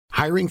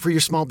Hiring for your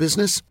small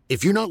business?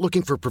 If you're not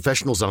looking for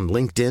professionals on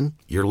LinkedIn,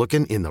 you're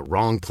looking in the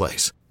wrong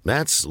place.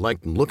 That's like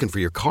looking for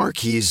your car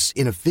keys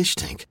in a fish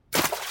tank.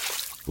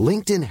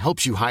 LinkedIn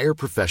helps you hire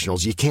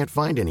professionals you can't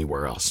find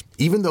anywhere else,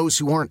 even those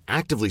who aren't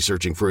actively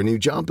searching for a new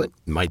job but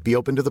might be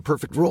open to the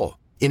perfect role.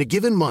 In a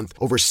given month,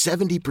 over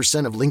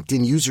 70% of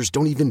LinkedIn users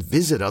don't even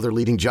visit other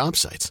leading job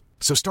sites.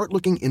 So start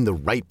looking in the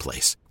right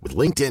place. With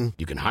LinkedIn,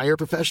 you can hire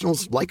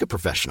professionals like a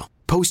professional.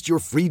 Post your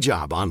free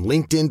job on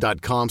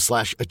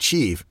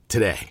linkedin.com/achieve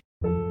today.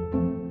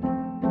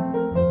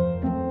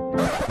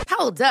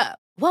 Hold up.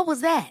 What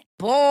was that?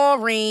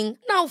 Boring.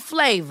 No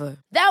flavor.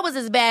 That was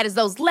as bad as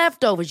those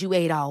leftovers you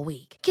ate all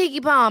week.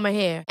 Keke Palmer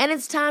here. And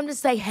it's time to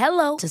say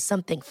hello to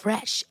something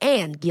fresh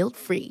and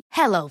guilt-free.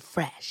 Hello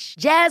Fresh.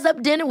 Jazz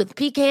up dinner with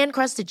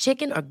pecan-crusted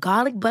chicken or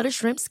garlic butter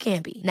shrimp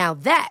scampi. Now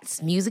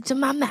that's music to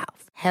my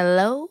mouth.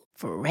 Hello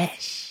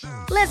Fresh.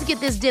 Let's get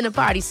this dinner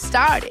party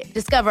started.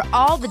 Discover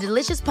all the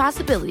delicious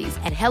possibilities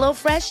at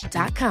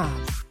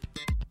hellofresh.com.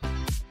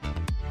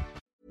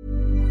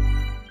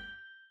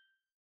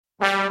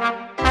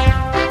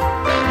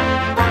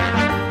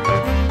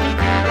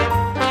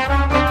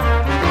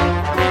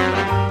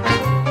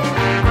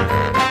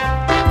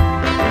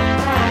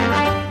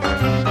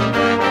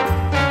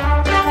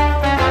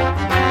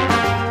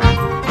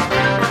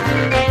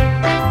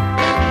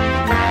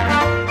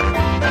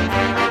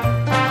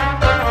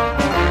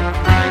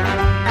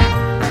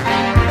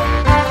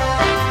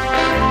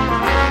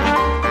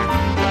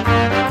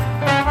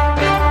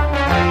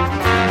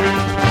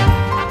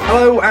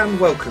 Hello and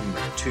welcome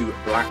to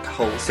Black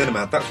Hole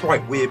Cinema. That's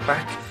right, we're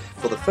back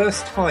for the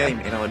first time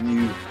in our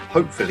new,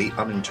 hopefully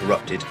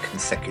uninterrupted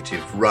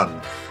consecutive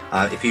run.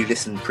 If you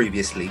listened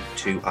previously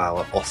to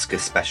our Oscar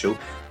special,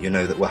 you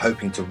know that we're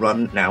hoping to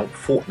run now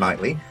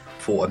fortnightly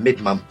for a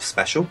mid-month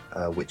special,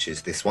 which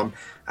is this one,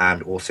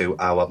 and also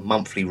our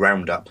monthly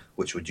roundup,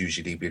 which would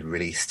usually be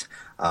released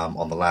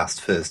on the last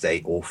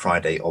Thursday or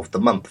Friday of the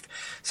month.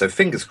 So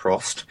fingers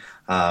crossed,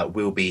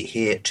 we'll be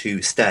here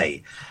to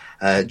stay.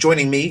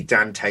 Joining me,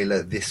 Dan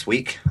Taylor, this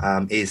week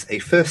is a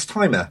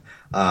first-timer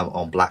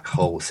on Black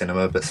Hole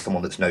Cinema, but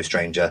someone that's no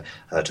stranger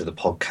to the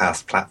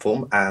podcast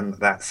platform, and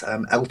that's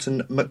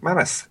Elton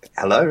McManus.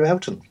 Hello,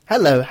 Elton.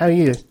 Hello, how are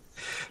you?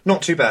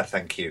 Not too bad,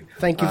 thank you.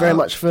 Thank you very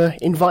much for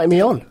inviting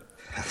me on.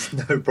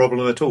 No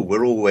problem at all.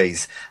 We're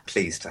always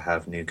pleased to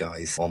have new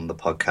guys on the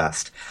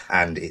podcast,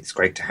 and it's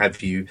great to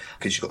have you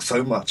because you've got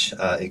so much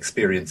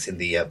experience in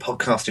the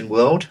podcasting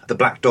world. The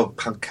Black Dog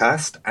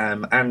podcast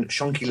and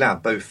Shonky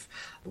Lab, both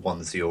the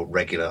ones you're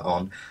regular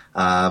on.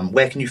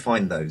 Where can you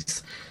find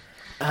those?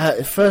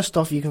 First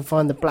off, you can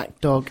find the Black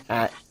Dog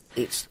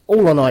it's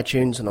all on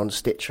iTunes and on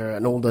Stitcher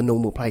and all the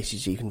normal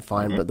places you can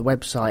find, but the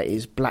website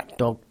is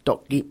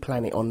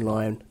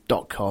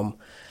blackdog.geekplanetonline.com.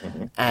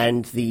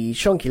 And the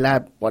Shonky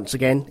Lab, once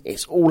again,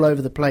 it's all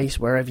over the place.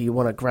 Wherever you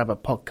want to grab a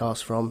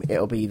podcast from,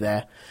 it'll be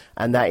there.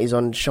 And that is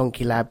on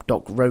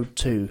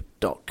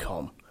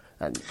shonkylab.road2.com.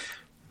 And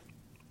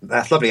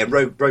that's lovely. And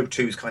Road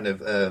 2 is kind of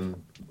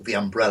the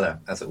umbrella,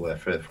 as it were,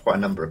 for quite a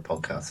number of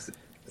podcasts.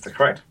 Is that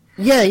correct?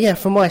 Yeah,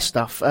 for my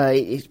stuff.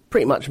 It's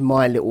pretty much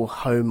my little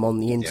home on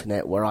the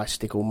internet where I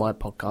stick all my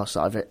podcasts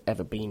that I've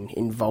ever been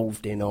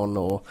involved in on,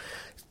 or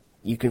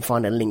you can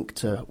find a link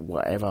to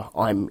whatever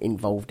I'm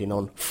involved in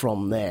on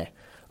from there,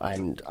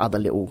 and other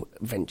little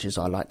ventures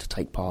I like to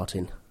take part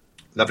in.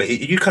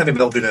 Lovely. You're kind of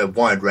involved in a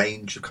wide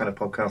range of kind of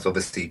podcasts.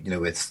 Obviously, you know,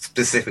 we're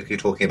specifically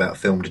talking about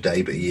film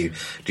today, but do you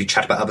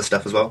chat about other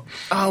stuff as well?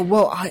 Oh,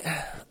 well,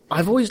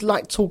 I've always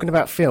liked talking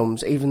about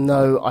films, even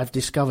though I've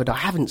discovered I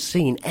haven't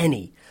seen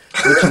any,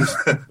 which is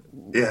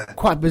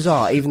quite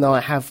bizarre, even though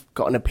I have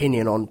got an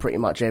opinion on pretty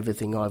much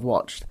everything I've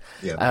watched.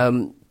 Yeah.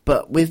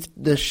 But with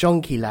the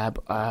Shonky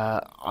Lab,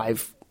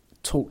 I've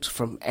talked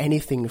from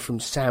anything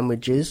from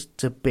sandwiches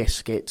to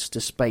biscuits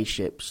to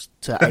spaceships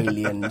to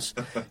aliens,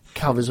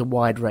 covers a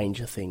wide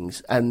range of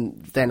things.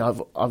 And then I've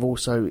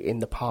also in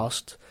the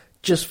past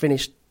just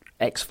finished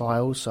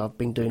X-Files, so I've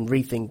been doing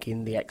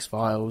Rethinking the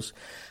X-Files,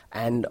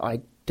 and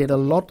I did a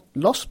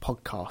Lost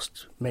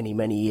podcast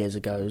many years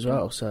ago as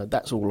well, so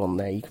that's all on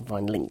there. You can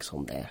find links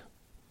on there.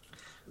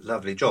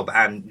 Lovely job.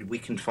 And we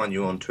can find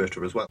you on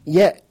Twitter as well.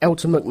 Yeah,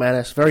 Elton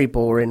McManus, very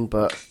boring,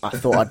 but I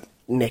thought I'd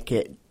nick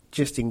it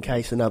just in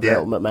case another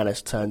Elton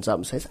McManus turns up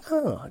and says,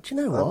 oh, do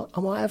you know what?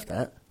 I might have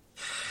that.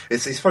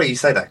 It's funny you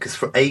say that, because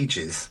for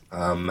ages,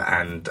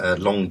 and a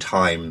long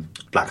time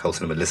Black Hole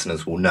Cinema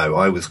listeners will know,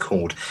 I was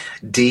called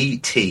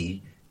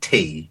DTT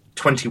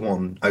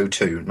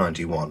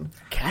 210291.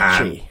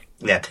 Catchy.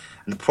 And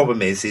the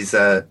problem is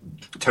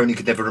Tony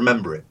could never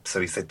remember it,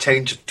 so he said,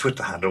 change your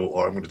Twitter handle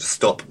or I'm going to just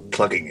stop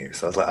plugging you.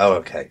 So I was like, oh,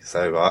 okay.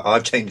 So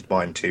I've changed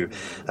mine to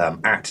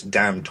at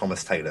Dan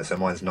Thomas Taylor, so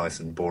mine's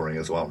nice and boring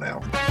as well now.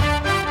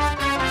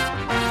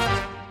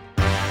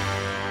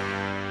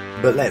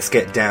 But let's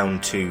get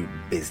down to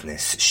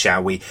business,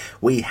 shall we?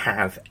 We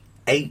have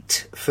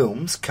 8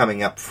 films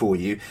coming up for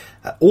you,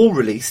 all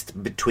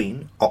released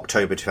between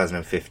October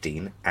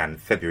 2015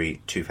 and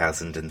February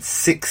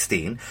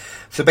 2016.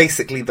 So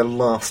basically the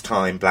last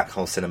time Black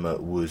Hole Cinema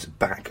was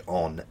back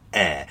on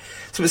air.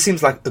 So it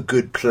seems like a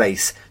good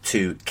place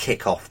to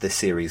kick off the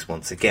series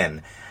once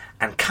again.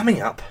 And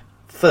coming up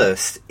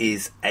first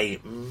is a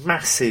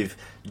massive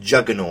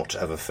juggernaut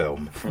of a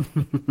film.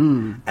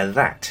 And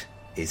that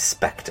is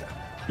Spectre.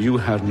 You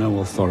had no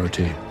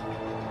authority.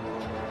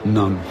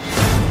 None.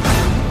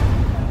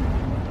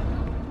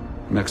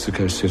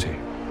 Mexico City.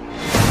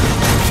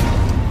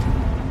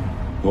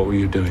 What were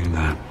you doing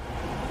there?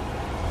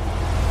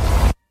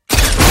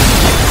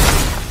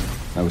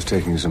 I was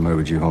taking some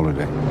overdue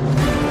holiday.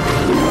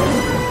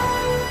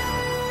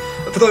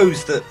 For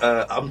those that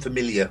are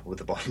unfamiliar with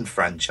the Bond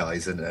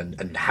franchise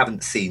and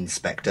haven't seen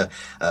Spectre,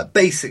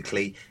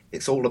 basically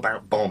it's all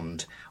about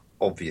Bond,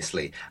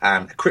 obviously,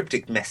 and a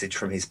cryptic message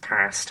from his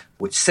past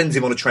which sends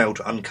him on a trail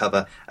to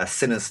uncover a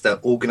sinister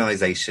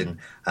organisation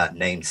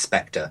named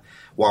Spectre.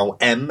 While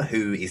M,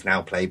 who is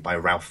now played by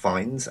Ralph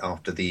Fiennes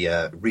after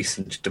the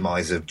recent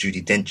demise of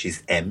Judi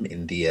Dench's M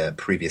in the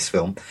previous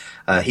film,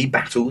 he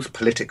battles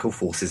political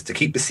forces to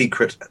keep the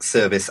Secret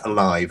Service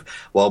alive,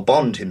 while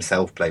Bond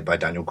himself, played by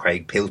Daniel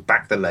Craig, peels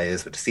back the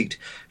layers of deceit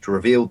to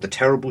reveal the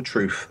terrible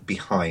truth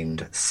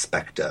behind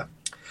Spectre.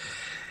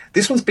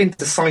 This one's been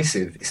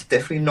decisive. It's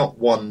definitely not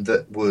one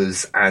that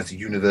was as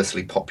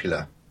universally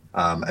popular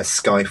as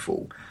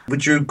Skyfall.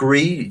 Would you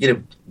agree?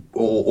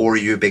 Or are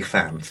you a big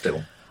fan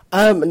still?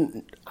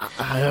 I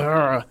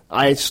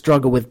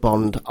struggle with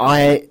Bond.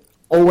 I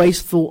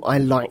always thought I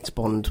liked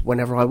Bond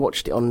whenever I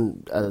watched it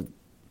on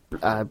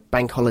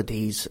bank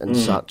holidays and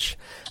such,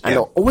 and I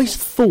always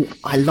thought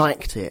I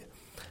liked it.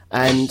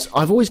 And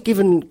I've always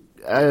given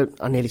I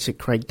nearly said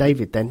Craig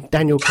David then,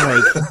 Daniel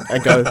Craig a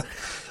go.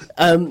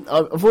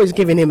 I've always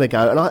given him a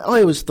go, and I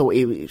always thought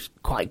he was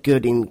quite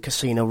good in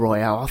Casino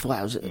Royale. I thought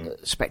that was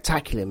a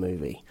spectacular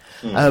movie.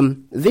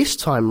 This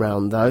time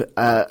round, though,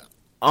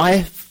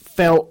 I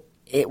felt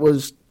it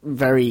was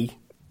very,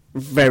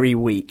 very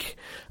weak.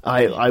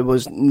 I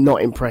was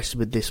not impressed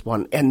with this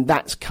one, and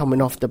that's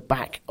coming off the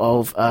back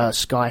of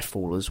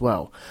Skyfall as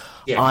well.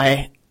 Yeah.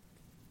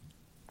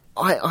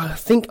 I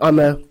think I'm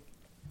a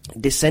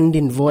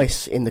descending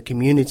voice in the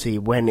community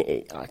when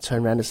I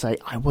turn around and say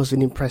I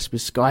wasn't impressed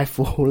with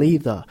Skyfall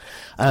either.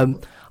 I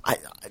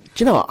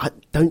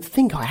don't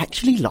think I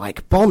actually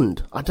like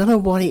Bond. I don't know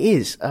what it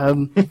is.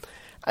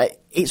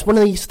 It's one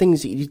of these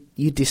things that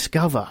you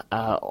discover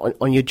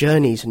on your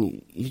journeys,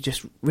 and you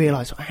just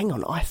realise, oh, hang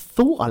on, I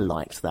thought I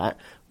liked that.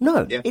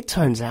 No, It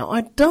turns out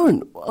I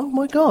don't. Oh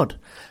my God.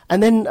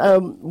 And then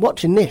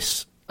watching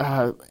this,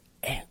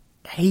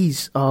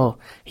 he's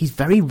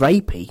very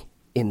rapey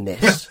in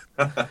this.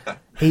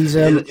 He's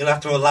you'll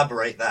have to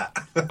elaborate that.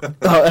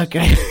 Oh,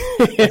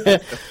 okay.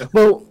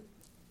 Well,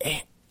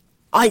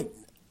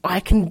 I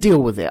can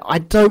deal with it. I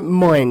don't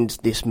mind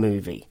this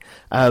movie.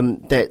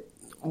 That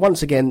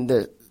once again,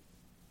 the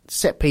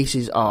set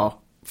pieces are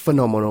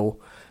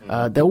phenomenal.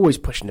 They're always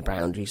pushing the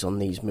boundaries on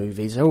these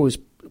movies. They're always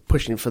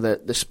pushing for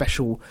the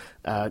special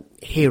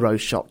hero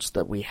shots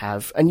that we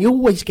have, and you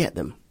always get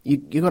them. You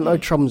got no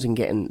troubles in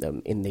getting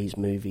them in these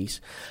movies.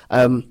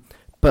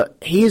 But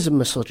he is a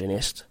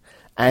misogynist,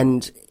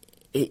 and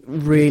it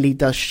really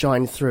does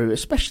shine through,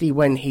 especially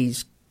when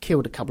he's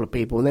killed a couple of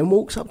people and then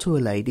walks up to a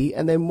lady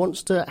and then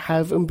wants to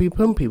have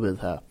umpy-pumpy with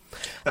her.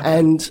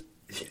 And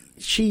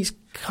she's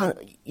kind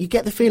of, you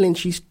get the feeling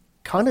she's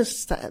kind of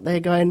sat there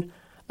going,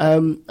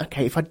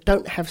 okay, if I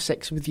don't have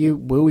sex with you,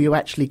 will you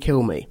actually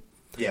kill me?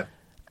 Yeah.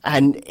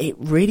 And it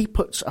really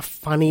puts a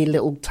funny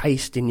little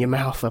taste in your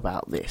mouth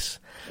about this.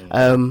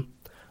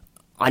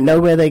 I know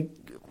where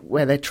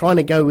they're trying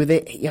to go with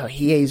it. You know,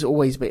 he is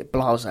always a bit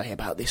blasé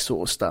about this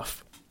sort of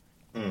stuff.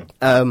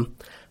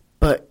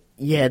 But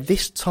yeah,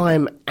 this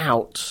time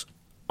out,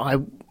 I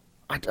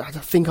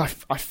think I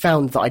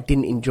found that I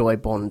didn't enjoy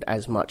Bond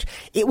as much.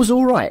 It was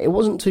all right. It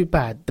wasn't too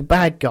bad. The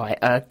bad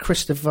guy,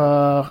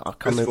 Christopher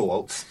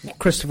Waltz.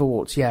 Christopher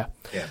Waltz, yeah.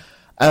 Yeah.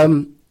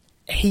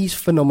 He's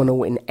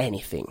phenomenal in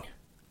anything.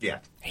 Yeah.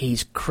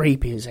 He's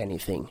creepy as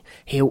anything.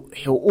 He'll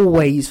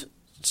always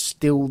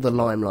steal the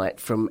limelight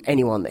from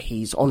anyone that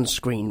he's on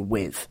screen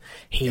with.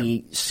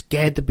 He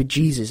scared the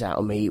bejesus out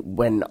of me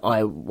when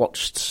I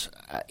watched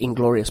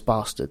Inglourious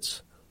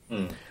Bastards.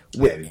 Yeah,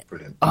 he was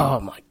brilliant. Oh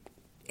my!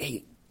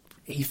 He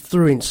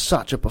threw in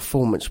such a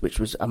performance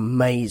which was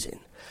amazing,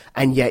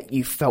 and yet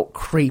you felt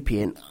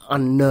creepy and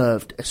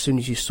unnerved as soon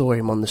as you saw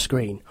him on the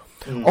screen.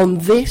 On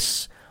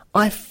this,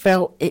 I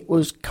felt it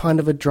was kind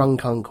of a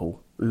drunk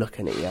uncle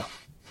looking at you.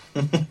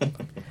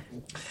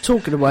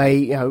 Talking away,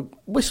 you know,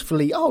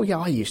 wistfully, oh yeah,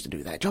 I used to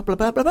do that job, blah,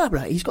 blah, blah, blah,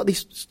 blah. He's got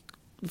this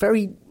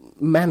very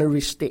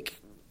manneristic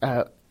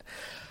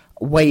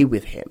way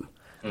with him,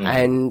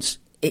 and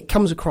it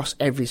comes across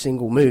every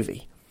single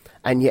movie.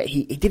 And yet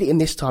he did it in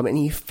this time,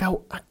 and you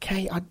felt,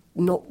 okay, I'm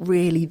not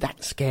really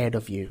that scared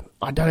of you.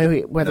 I don't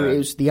know whether it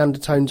was the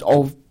undertones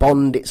of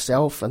Bond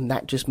itself, and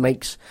that just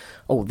makes,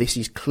 oh, this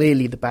is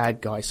clearly the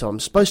bad guy, so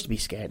I'm supposed to be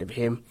scared of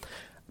him.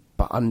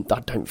 but I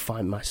don't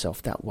find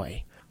myself that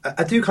way.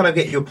 I do kind of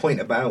get your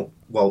point about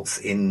Waltz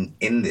in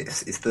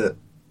this, is that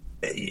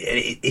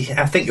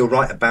I think you're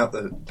right about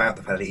the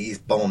fact that he is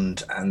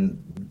Bond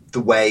and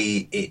the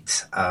way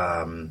it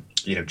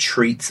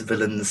treats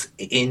villains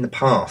in the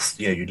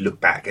past. You'd look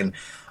back and,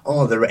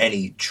 are there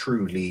any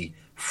truly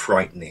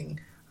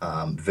frightening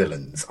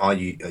villains? Are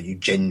you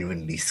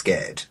genuinely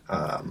scared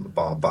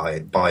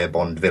by a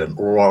Bond villain,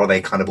 or are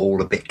they kind of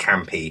all a bit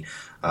campy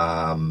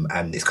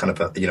and it's kind of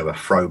a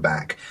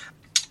throwback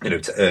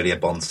to earlier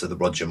Bonds, to the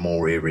Roger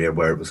Moore era,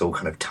 where it was all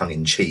kind of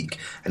tongue-in-cheek.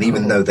 And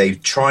even though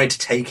they've tried to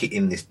take it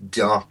in this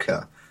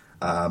darker,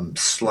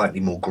 slightly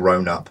more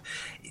grown-up,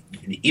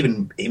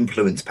 even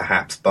influenced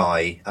perhaps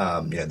by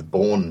the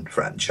Bourne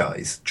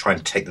franchise, trying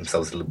to take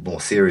themselves a little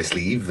more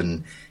seriously,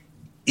 even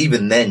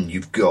then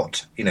you've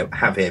got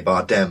Javier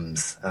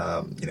Bardem's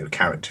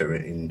character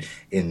in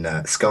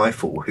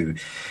Skyfall, who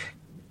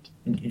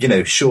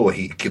sure,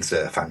 he gives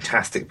a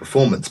fantastic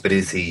performance, but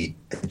is he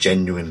a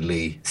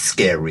genuinely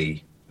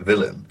scary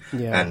villain?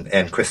 Yeah.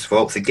 And Christopher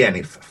Waltz, again,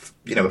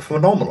 a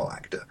phenomenal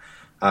actor.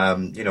 I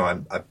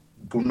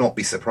will not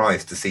be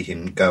surprised to see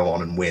him go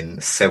on and win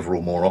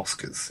several more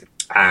Oscars.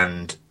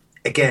 And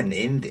again,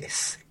 in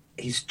this,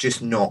 he's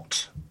just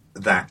not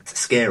that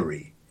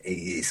scary.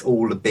 It's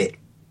all a bit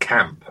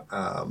camp,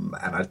 and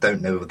I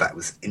don't know if that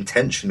was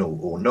intentional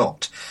or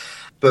not.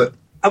 But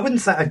I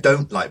wouldn't say I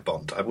don't like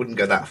Bond. I wouldn't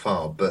go that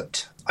far,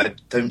 but I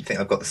don't think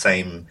I've got the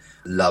same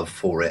love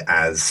for it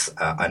as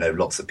I know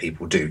lots of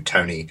people do.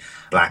 Tony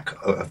Black,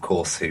 of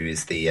course, who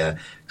is the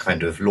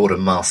kind of lord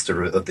and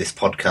master of this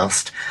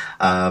podcast,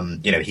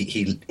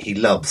 he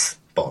loves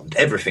Bond,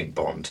 everything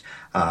Bond,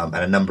 and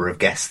a number of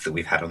guests that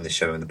we've had on this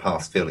show in the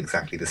past feel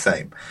exactly the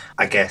same,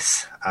 I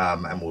guess.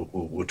 And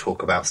we'll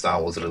talk about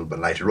Star Wars a little bit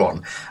later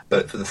on.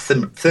 But for the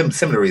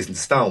similar reason to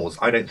Star Wars,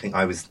 I don't think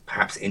I was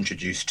perhaps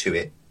introduced to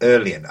it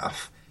early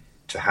enough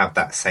to have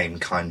that same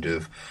kind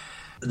of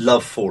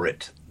love for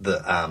it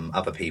that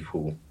other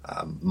people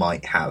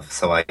might have.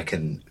 So I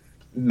can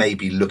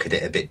maybe look at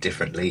it a bit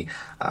differently,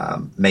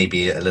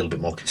 maybe a little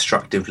bit more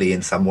constructively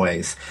in some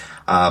ways.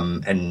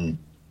 And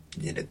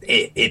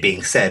it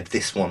being said,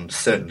 this one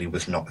certainly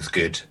was not as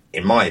good,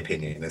 in my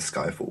opinion, as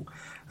Skyfall.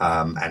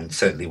 And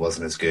certainly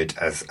wasn't as good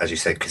as you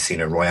said,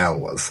 Casino Royale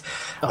was.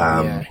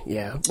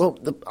 Yeah. Well,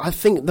 I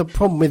think the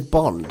problem with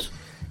Bond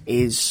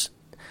is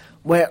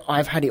where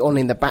I've had it on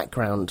in the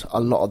background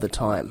a lot of the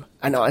time,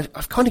 and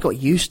I've kind of got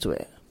used to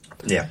it.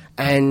 Yeah.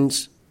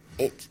 And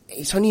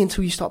it's only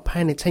until you start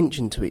paying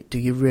attention to it do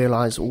you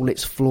realise all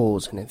its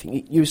flaws and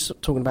everything. You were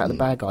talking about the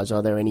bad guys.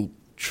 Are there any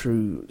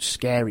true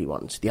scary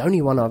ones? The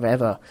only one I've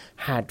ever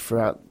had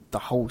throughout the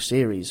whole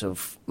series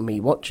of me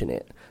watching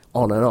it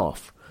on and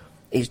off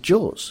is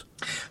Jaws.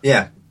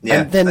 Yeah.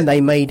 And then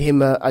they made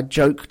him a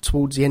joke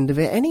towards the end of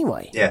it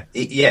anyway. Yeah,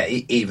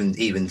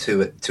 even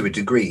to a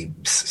degree,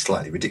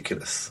 slightly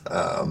ridiculous.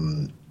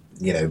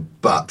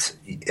 But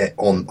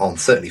on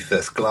certainly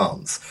first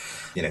glance,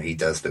 he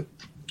does look,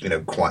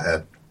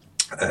 quite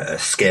a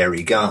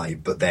scary guy.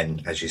 But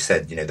then, as you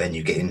said, then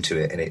you get into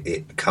it and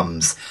it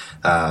becomes,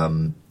 a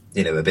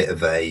bit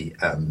of a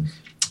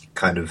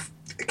kind of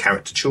a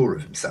caricature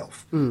of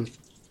himself. Mm.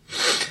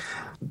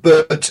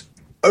 But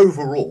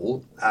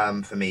overall,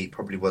 for me,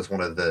 probably was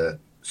one of the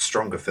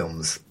stronger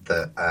films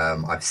that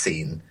I've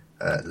seen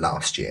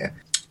last year.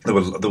 There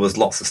was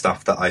lots of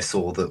stuff that I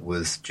saw that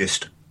was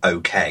just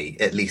okay.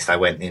 At least I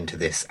went into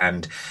this,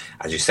 and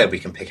as you said, we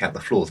can pick out the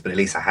flaws, but at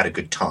least I had a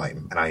good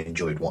time and I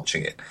enjoyed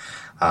watching it.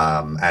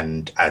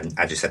 And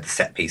as you said, the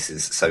set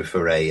pieces. So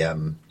for a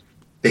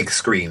big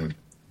screen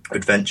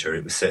adventure,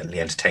 it was certainly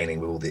entertaining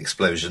with all the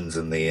explosions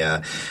and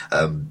the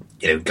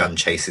gun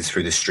chases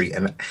through the street.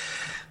 And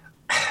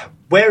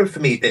where for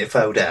me it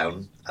fell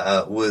down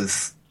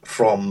was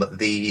from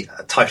the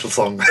title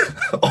song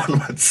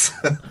onwards.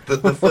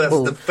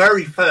 the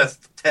very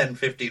first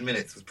 10-15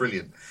 minutes was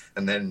brilliant,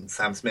 and then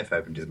Sam Smith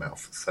opened his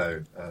mouth,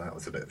 so that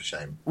was a bit of a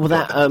shame. Well,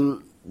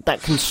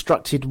 that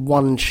constructed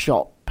one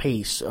shot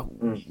piece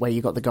where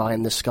you got the guy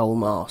in the skull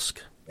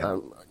mask. I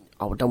don't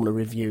want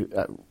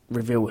to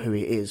reveal who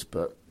he is,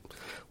 but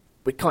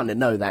we kind of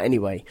know that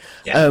anyway.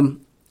 Yeah.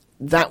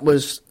 That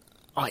was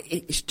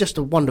it's just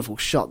a wonderful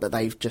shot that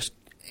they've just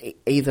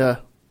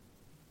either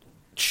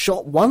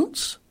shot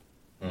once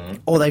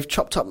or they've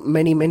chopped up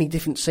many, many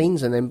different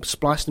scenes and then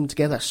spliced them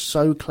together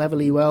so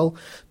cleverly well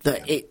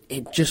that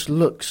it just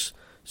looks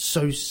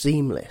so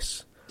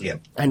seamless. Yeah.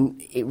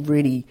 And it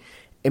really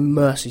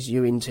immerses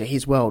you into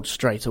his world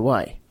straight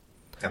away.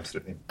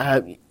 Absolutely.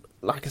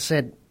 Like I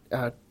said,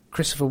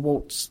 Christopher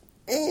Waltz,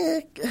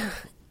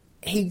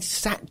 he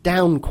sat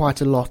down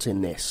quite a lot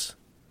in this.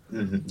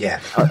 Mm-hmm.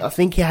 Yeah. I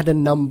think he had a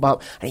numb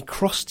bump, and he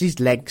crossed his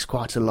legs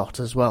quite a lot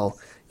as well.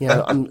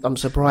 I'm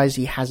surprised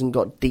he hasn't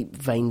got deep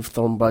vein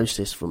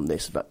thrombosis from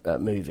this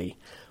movie.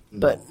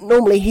 But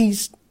normally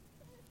he's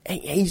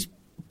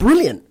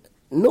brilliant.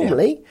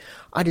 Normally,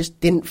 I just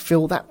didn't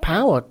feel that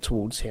power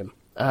towards him.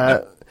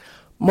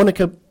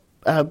 Monica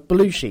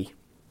Bellucci.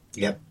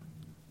 Yep.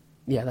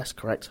 Yeah, that's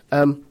correct.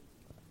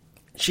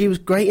 She was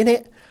great in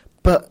it,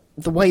 but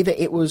the way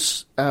that it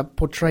was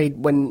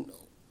portrayed when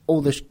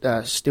all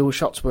the still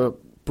shots were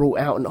brought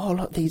out, and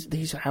look,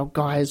 these are our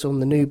guys on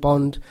the new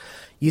Bond.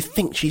 You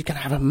think she's going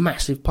to have a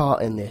massive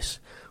part in this.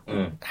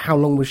 How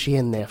long was she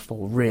in there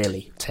for,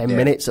 really? 10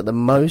 minutes at the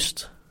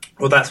most?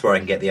 Well, that's where I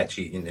can get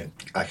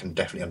I can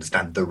definitely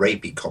understand the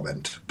rapey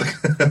comment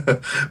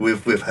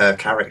with her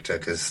character,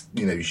 because,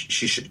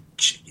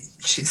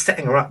 she's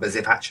setting her up as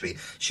if actually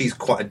she's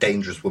quite a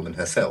dangerous woman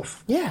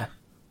herself. Yeah.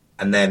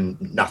 And then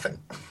nothing.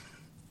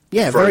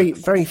 Yeah, very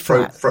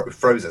flat.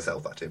 Throws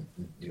herself at him.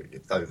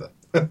 It's over.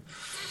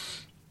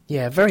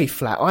 Yeah, very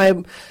flat.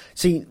 I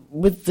see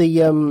with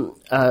the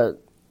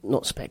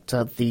not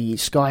Spectre, the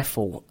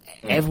Skyfall.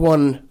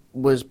 Everyone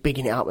was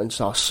bigging it up, and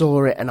so I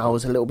saw it, and I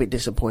was a little bit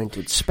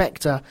disappointed.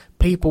 Spectre,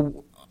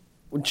 people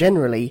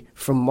generally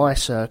from my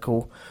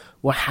circle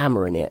were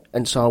hammering it,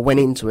 and so I went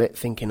into it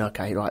thinking,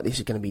 okay, right, this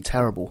is going to be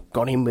terrible.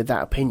 Got in with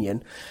that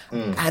opinion,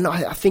 and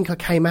I think I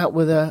came out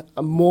with a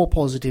more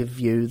positive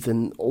view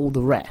than all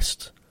the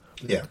rest.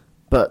 Yeah,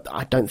 but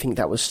I don't think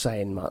that was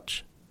saying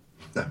much.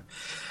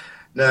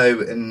 No,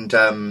 and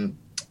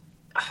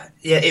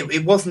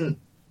it wasn't.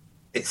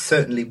 It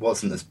certainly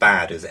wasn't as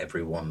bad as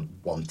everyone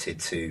wanted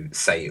to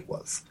say it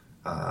was.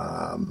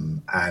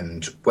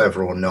 And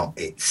whether or not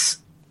it's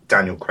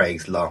Daniel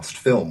Craig's last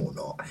film or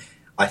not,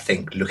 I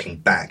think looking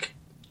back,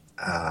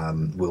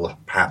 we'll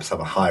perhaps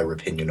have a higher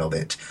opinion of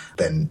it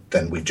than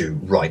we do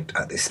right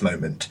at this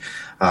moment.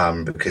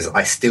 Because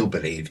I still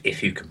believe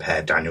if you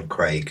compare Daniel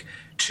Craig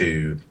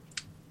to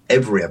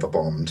every other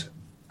Bond,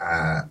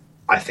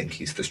 I think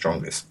he's the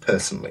strongest,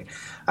 personally.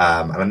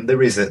 And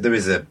there is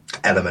a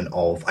element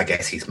of, I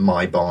guess, he's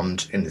my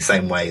Bond, in the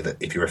same way that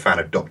if you're a fan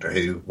of Doctor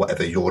Who,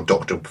 whatever your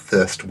Doctor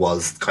first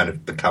was kind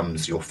of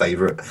becomes your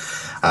favourite.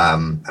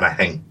 And I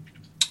think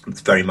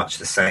it's very much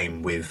the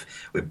same with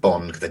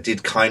Bond, because I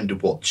did kind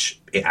of watch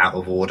it out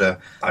of order.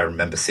 I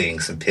remember seeing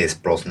some Pierce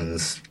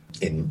Brosnans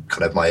in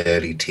kind of my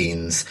early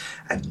teens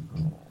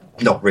and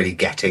not really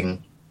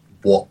getting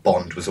what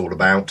Bond was all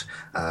about,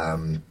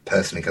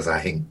 personally, because I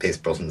think Pierce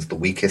Brosnan's the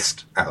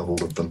weakest out of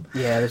all of them.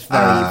 Yeah, it's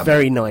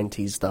very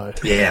 90s, though.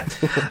 Yeah.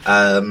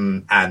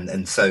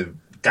 And so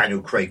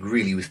Daniel Craig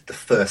really was the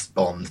first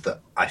Bond that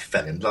I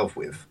fell in love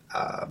with,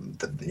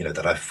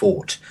 that I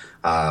thought,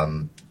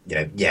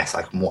 yes,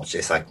 I can watch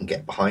this, I can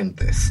get behind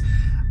this.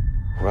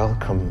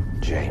 Welcome,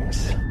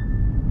 James.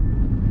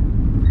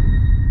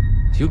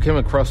 You came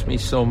across me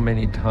so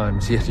many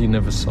times, yet you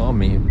never saw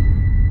me.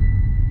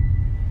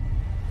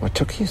 What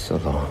took you so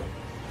long?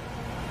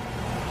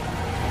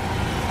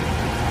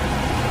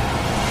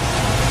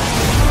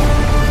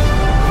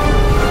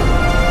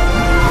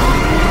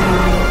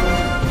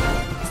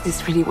 Is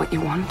this really what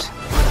you want?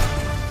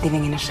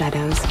 Living in the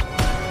shadows?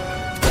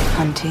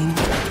 Hunting?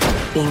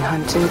 Being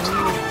hunted?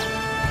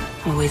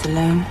 Always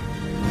alone?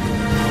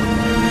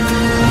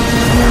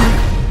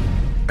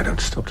 I don't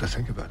stop to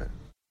think about it.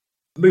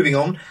 Moving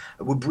on,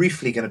 we're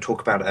briefly going to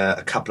talk about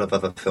a couple of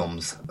other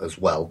films as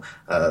well.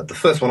 The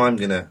first one I'm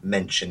going to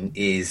mention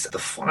is the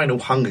final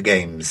Hunger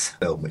Games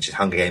film, which is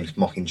Hunger Games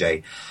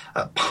Mockingjay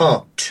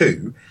Part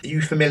 2. Are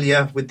you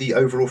familiar with the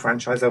overall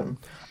franchise, Elton?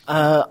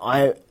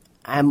 I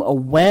am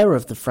aware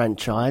of the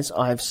franchise.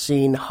 I've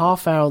seen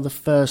half hour of the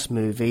first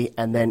movie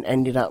and then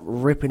ended up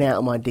ripping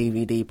out my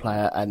DVD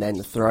player and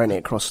then throwing it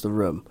across the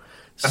room.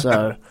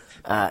 So,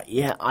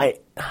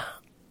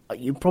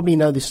 you probably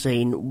know the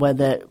scene where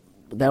they're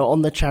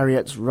on the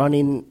chariots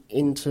running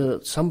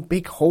into some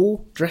big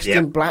hall, dressed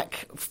in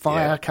black,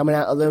 fire coming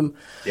out of them.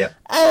 Yeah.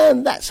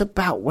 And that's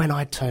about when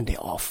I turned it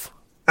off.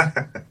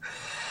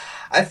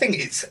 I think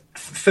it's,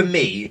 for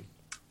me,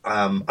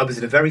 I was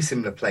in a very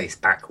similar place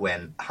back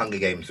when Hunger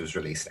Games was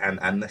released,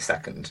 and the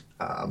second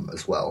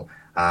as well.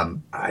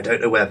 I don't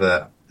know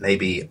whether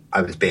maybe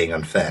I was being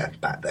unfair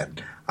back then.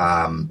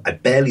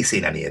 I'd barely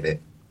seen any of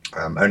it,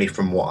 only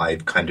from what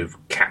I've kind of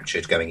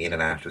captured going in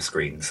and out of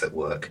screens at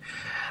work.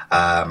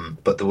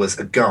 But there was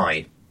a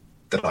guy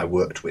that I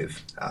worked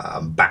with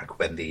back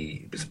when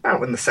it was about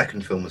when the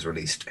second film was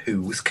released,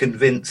 who was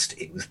convinced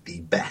it was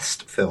the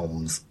best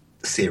films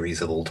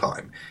series of all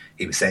time.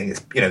 He was saying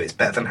it's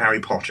better than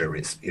Harry Potter,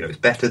 it's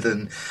better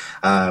than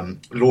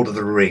Lord of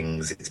the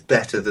Rings, it's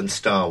better than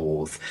Star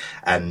Wars,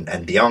 and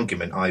the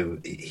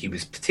argument he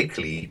was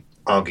particularly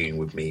arguing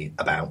with me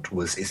about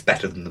was it's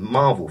better than the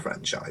Marvel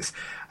franchise.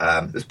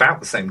 It was about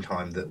the same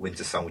time that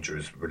Winter Soldier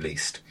was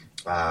released.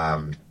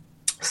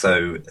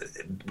 So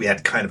we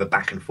had kind of a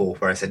back and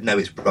forth where I said, no,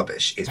 it's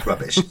rubbish. And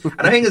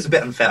I think it was a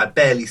bit unfair. I'd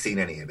barely seen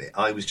any of it.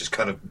 I was just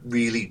kind of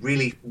really,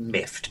 really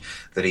miffed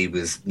that he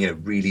was,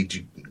 really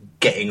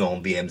getting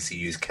on the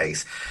MCU's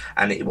case.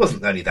 And it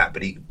wasn't only that,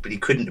 but he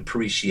couldn't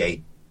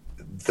appreciate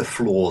the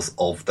flaws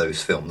of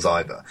those films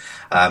either.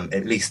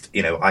 At least,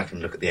 I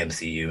can look at the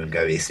MCU and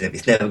go, it's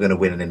never going to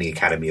win any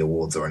Academy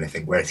Awards or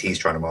anything, whereas he's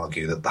trying to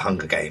argue that The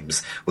Hunger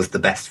Games was the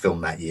best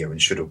film that year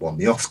and should have won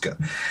the Oscar.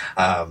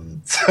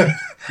 So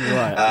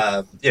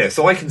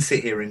I can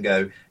sit here and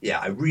go, yeah,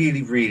 I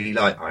really, really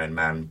like Iron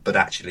Man, but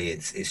actually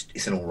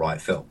it's an all right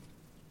film.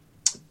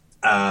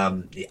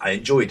 I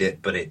enjoyed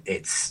it, but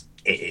it's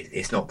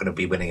it's not going to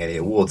be winning any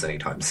awards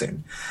anytime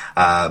soon.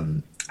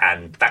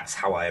 And that's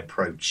how I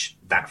approach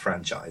that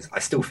franchise. I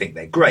still think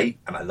they're great,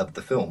 and I love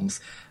the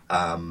films,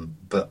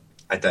 but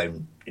I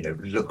don't,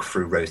 look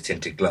through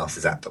rose-tinted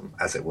glasses at them,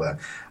 as it were.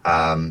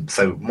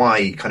 So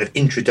my kind of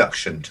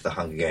introduction to the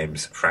Hunger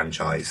Games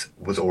franchise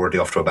was already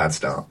off to a bad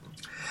start.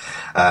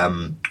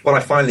 When I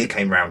finally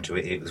came round to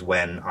it, it was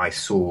when I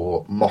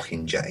saw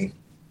Mockingjay,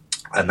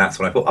 and that's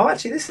when I thought, oh,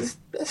 actually,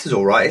 this is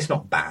all right. It's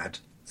not bad.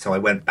 So I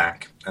went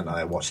back and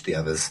I watched the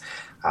others,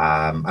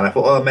 and I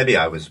thought, oh, maybe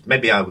I was,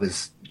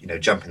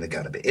 jumping the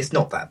gun a bit. It's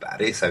not that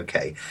bad. It's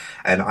okay.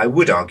 And I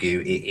would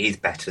argue it is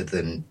better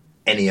than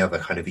any other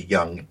kind of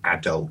young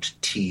adult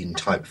teen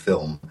type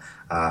film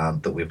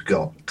that we've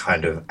got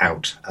kind of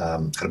out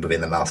kind of within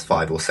the last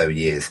 5 or so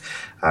years.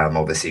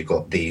 Obviously, you've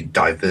got the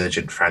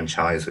Divergent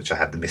franchise, which I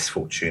had the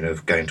misfortune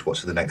of going to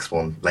watch the next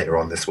one later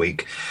on this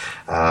week.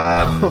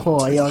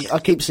 I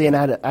keep seeing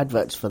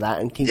adverts for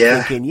that and keep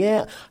thinking,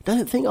 I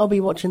don't think I'll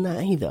be watching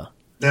that either.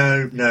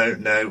 No.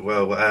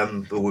 Well,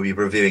 we'll be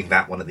reviewing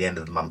that one at the end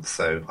of the month,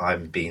 so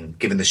I've been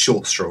given the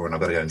short straw and I've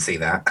got to go and see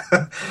that.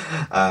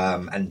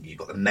 And you've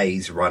got the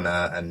Maze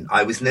Runner, and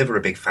I was never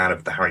a big fan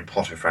of the Harry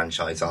Potter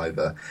franchise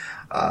either.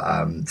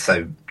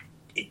 So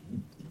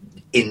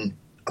in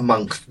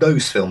amongst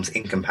those films,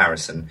 in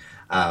comparison,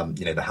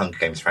 the Hunger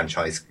Games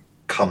franchise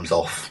comes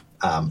off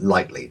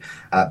lightly,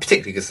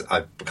 particularly because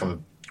I've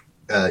become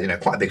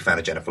quite a big fan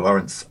of Jennifer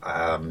Lawrence.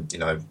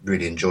 I've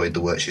really enjoyed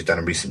the work she's done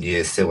in recent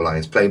years, Silver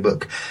Linings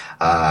Playbook.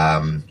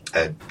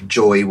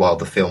 Joy, while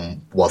the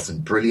film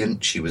wasn't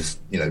brilliant, she was,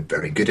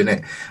 very good in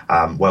it.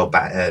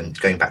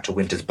 Going back to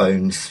Winter's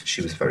Bones,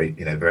 she was very,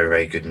 very,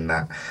 very good in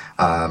that.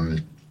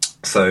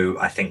 So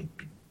I think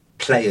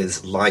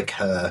players like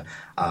her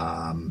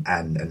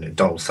and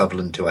Donald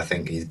Sutherland, who I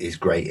think is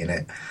great in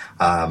it,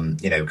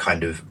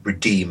 kind of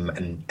redeem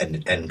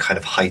and kind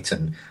of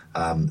heighten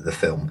the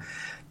film.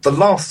 The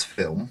last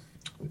film,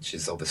 which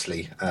is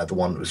obviously the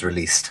one that was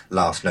released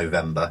last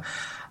November,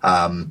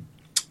 I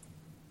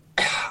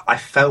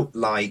felt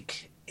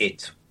like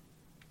it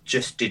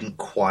just didn't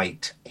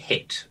quite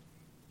hit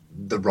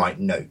the right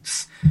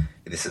notes.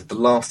 This is the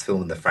last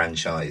film in the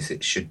franchise.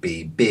 It should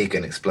be big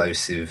and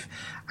explosive,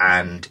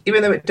 and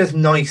even though it does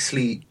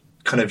nicely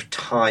kind of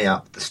tie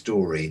up the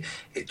story,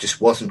 it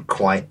just wasn't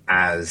quite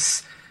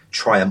as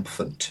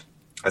triumphant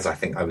as I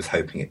think I was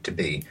hoping it to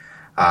be.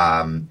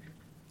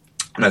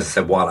 And as I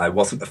said, while I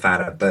wasn't a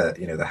fan of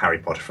the Harry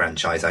Potter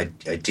franchise, I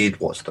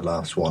did watch the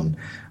last one,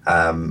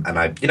 and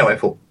I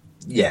thought,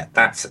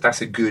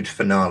 that's a good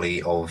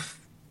finale of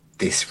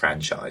this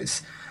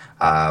franchise.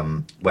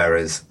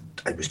 Whereas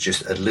I was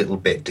just a little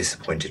bit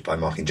disappointed by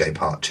Mockingjay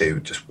Part 2.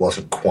 It just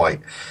wasn't quite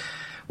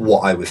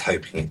what I was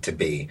hoping it to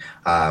be,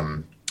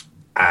 and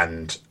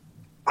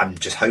I'm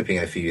just hoping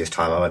in a few years'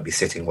 time I won't be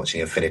sitting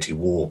watching Infinity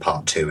War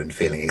Part 2 and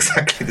feeling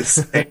exactly the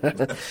same.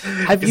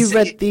 Have you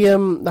read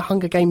the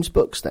Hunger Games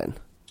books then?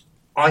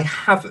 I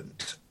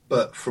haven't,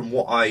 but from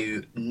what I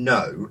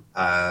know,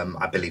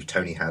 I believe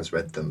Tony has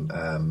read them,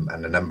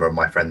 and a number of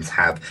my friends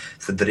have,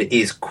 said that it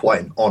is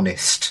quite an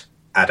honest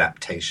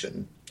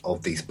adaptation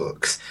of these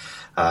books.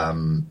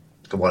 One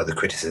of the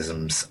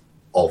criticisms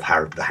of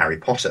the Harry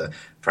Potter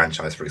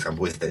franchise, for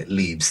example, is that it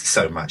leaves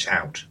so much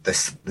out.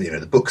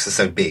 The books are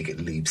so big, it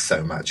leaves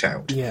so much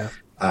out. Yeah.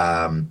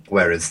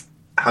 Whereas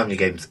Hunger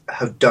Games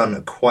have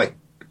done quite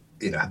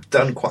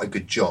a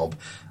good job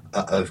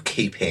of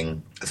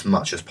keeping as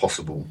much as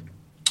possible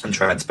and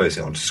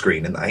transposing onto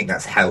screen, and I think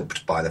that's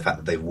helped by the fact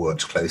that they've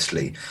worked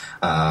closely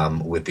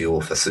with the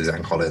author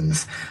Suzanne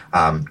Collins,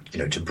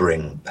 to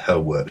bring her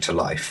work to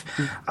life.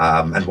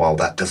 And while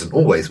that doesn't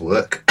always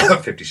work,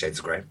 50 Shades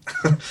of Grey,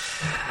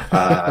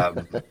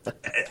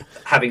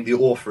 having the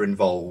author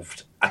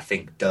involved, I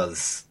think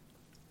does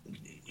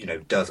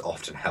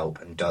often help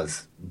and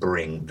does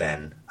bring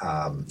then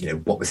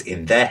what was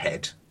in their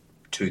head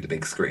to the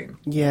big screen.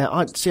 Yeah,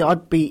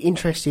 I'd be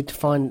interested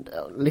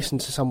to listen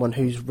to someone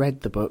who's read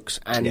the books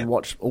and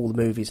watched all the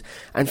movies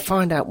and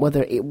find out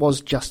whether it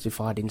was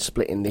justified in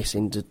splitting this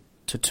into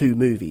 2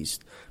 movies.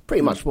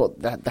 Pretty much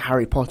what the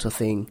Harry Potter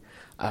thing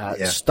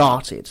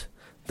started.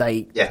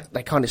 They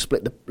kind of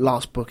split the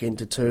last book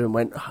into 2 and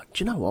went, oh,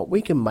 do you know what?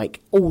 We can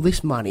make all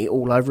this money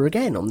all over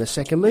again on the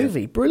second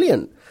movie.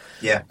 Brilliant.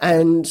 Yeah.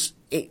 And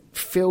it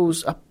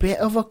feels a bit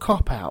of a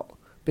cop-out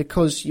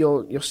because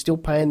you're still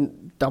paying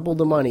double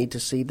the money to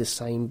see the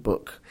same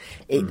book.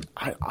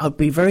 I'd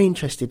be very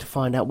interested to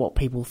find out what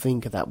people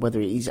think of that, whether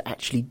it is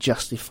actually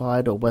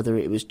justified or whether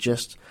it was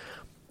just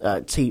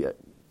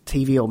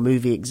TV or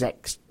movie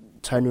execs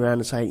turning around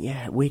and saying,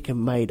 yeah, we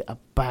can make a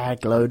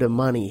bag load of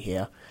money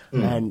here.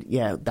 And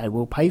they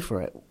will pay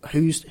for it.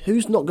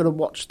 Who's not going to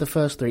watch the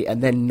first 3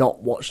 and then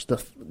not watch the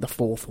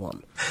 4th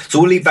one? So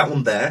we'll leave that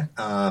one there.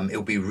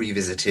 It'll be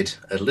revisited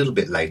a little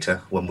bit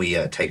later when we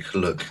take a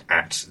look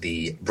at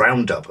the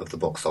roundup of the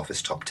box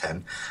office top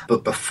 10.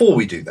 But before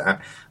we do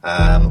that,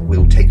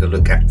 we'll take a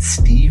look at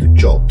Steve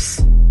Jobs.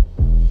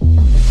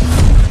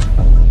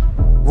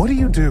 What do?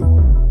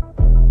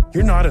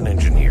 You're not an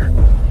engineer.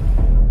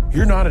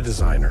 You're not a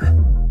designer.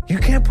 You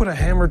can't put a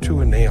hammer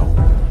to a nail.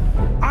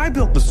 I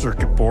built the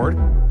circuit board.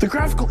 The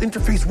graphical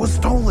interface was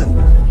stolen.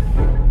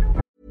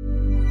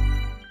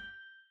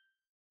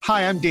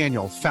 Hi, I'm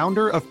Daniel,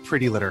 founder of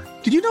Pretty Litter.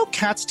 Did you know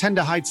cats tend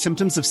to hide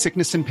symptoms of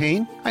sickness and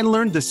pain? I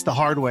learned this the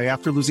hard way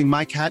after losing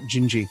my cat,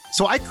 Gingy.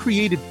 So I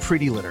created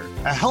Pretty Litter,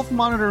 a health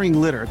monitoring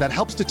litter that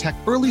helps detect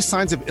early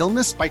signs of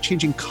illness by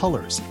changing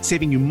colors,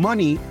 saving you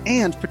money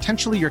and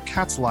potentially your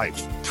cat's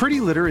life.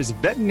 Pretty Litter is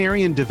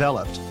veterinarian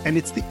developed, and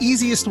it's the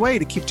easiest way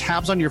to keep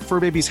tabs on your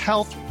fur baby's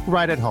health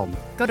right at home.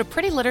 Go to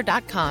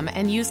prettylitter.com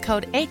and use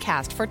code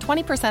ACAST for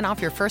 20%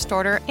 off your first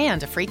order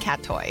and a free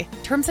cat toy.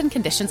 Terms and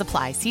conditions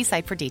apply. See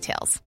site for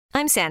details.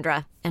 I'm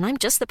Sandra, and I'm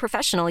just the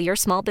professional your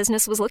small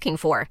business was looking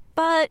for.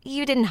 But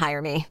you didn't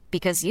hire me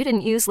because you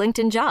didn't use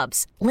LinkedIn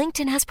Jobs.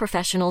 LinkedIn has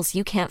professionals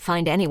you can't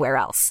find anywhere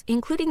else,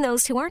 including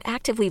those who aren't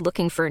actively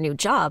looking for a new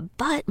job,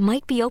 but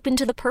might be open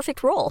to the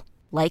perfect role,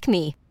 like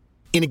me.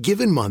 In a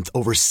given month,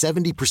 over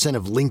 70%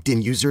 of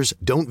LinkedIn users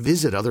don't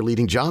visit other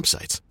leading job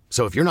sites.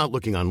 So if you're not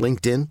looking on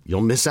LinkedIn,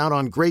 you'll miss out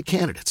on great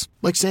candidates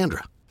like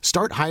Sandra.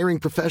 Start hiring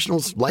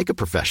professionals like a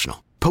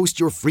professional. Post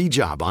your free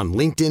job on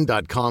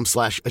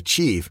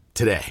linkedin.com/achieve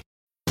today.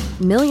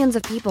 Millions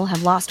of people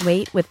have lost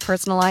weight with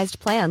personalized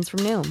plans from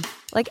Noom.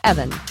 Like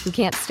Evan, who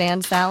can't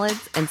stand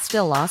salads and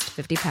still lost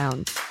 50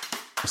 pounds.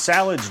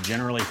 Salads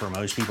generally for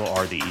most people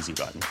are the easy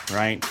button,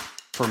 right?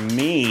 For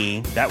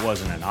me, that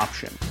wasn't an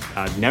option.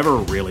 I never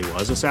really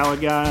was a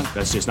salad guy.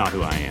 That's just not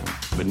who I am.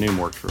 But Noom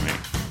worked for me.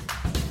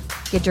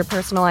 Get your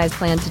personalized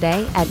plan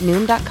today at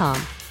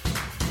Noom.com.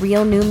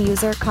 Real Noom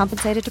user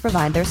compensated to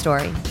provide their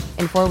story.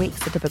 In 4 weeks,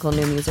 the typical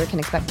Noom user can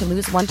expect to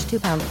lose 1 to 2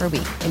 pounds per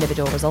week.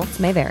 Individual results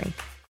may vary.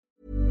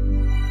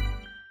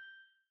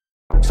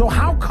 So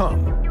how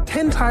come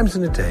 10 times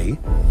in a day,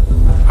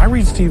 I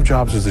read Steve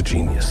Jobs as a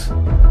genius?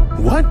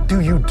 What do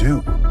you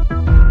do?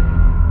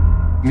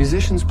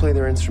 Musicians play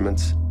their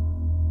instruments.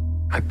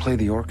 I play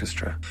the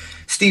orchestra.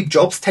 Steve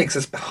Jobs takes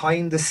us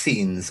behind the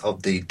scenes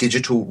of the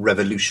digital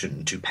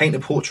revolution to paint a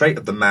portrait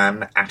of the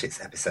man at its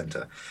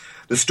epicenter.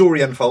 The story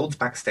unfolds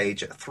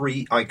backstage at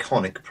 3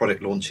 iconic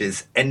product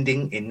launches,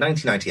 ending in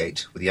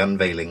 1998 with the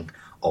unveiling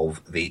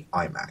of the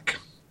iMac.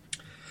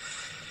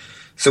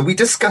 So we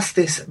discussed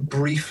this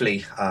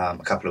briefly a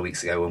couple of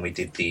weeks ago when we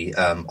did the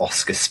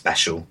Oscar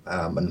special.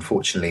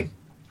 Unfortunately,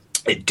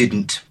 it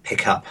didn't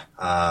pick up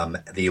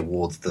the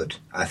awards that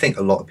I think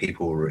a lot of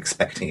people were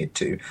expecting it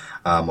to.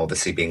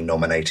 Obviously being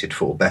nominated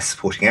for Best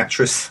Supporting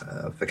Actress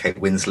for Kate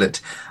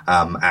Winslet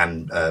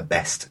and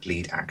Best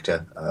Lead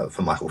Actor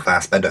for Michael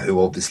Fassbender,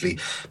 who obviously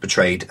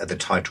portrayed the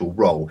title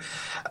role.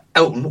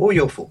 Elton, what were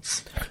your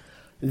thoughts?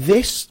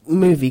 This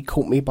movie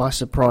caught me by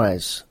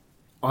surprise.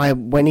 I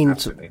went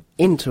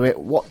into it,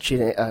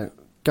 watching it,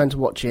 going to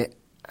watch it,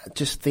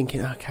 just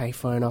thinking, okay,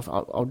 fair enough,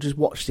 I'll just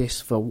watch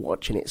this for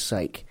watching its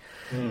sake.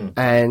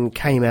 And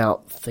came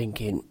out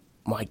thinking,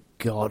 my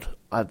God,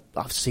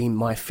 I've seen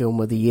my film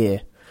of the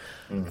year.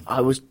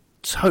 I was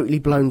totally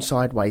blown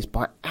sideways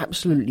by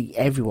absolutely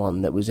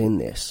everyone that was in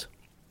this.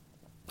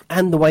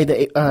 And the way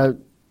that it,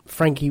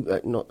 Danny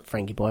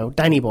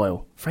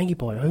Boyle. Frankie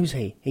Boyle, who's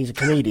he? He's a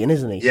comedian,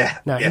 isn't he? Yeah.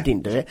 No, he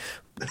didn't do it.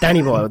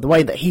 Danny Boyle, the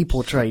way that he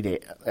portrayed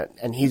it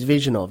and his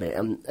vision of it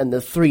and the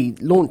 3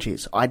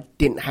 launches, I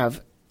didn't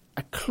have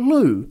a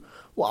clue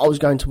what I was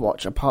going to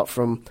watch, apart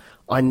from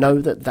I know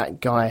that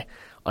guy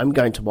I'm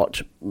going to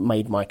watch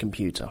made my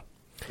computer.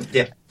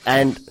 Yeah.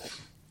 And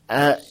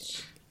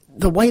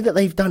the way that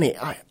they've done it,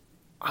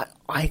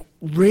 I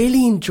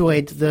really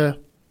enjoyed the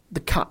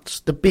cuts,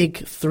 the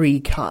big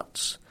 3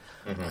 cuts.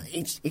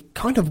 It's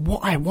kind of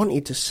what I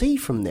wanted to see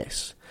from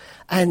this.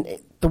 And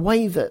the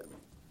way that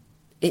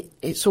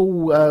it's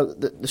all,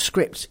 the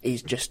script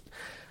is just,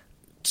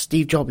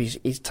 Steve Jobs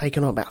is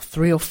taking on about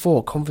 3 or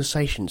 4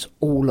 conversations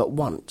all at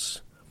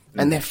once.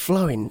 And they're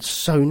flowing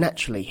so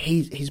naturally.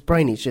 His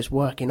brain is just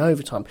working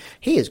overtime.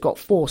 He has got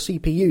 4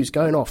 CPUs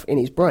going off in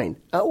his brain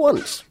at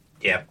once.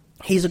 Yeah.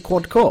 He's a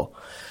quad core.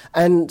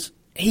 And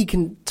he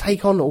can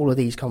take on all of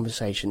these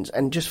conversations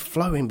and just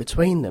flow in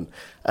between them.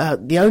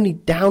 The only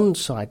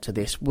downside to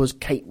this was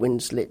Kate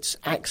Winslet's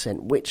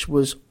accent, which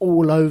was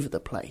all over the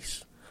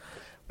place.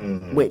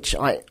 Which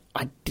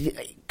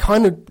it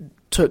kind of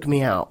took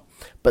me out.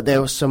 But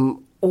there were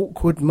some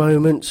awkward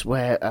moments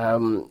where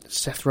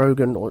Seth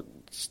Rogen or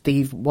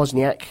Steve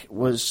Wozniak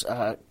was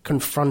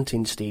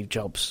confronting Steve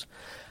Jobs,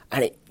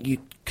 and you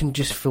can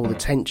just feel the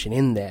tension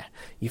in there.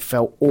 You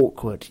felt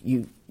awkward.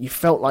 You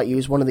felt like you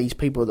was one of these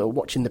people that were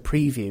watching the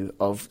preview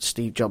of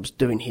Steve Jobs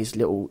doing his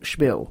little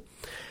spiel,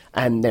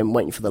 and then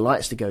waiting for the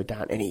lights to go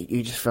down, and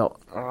you just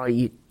felt,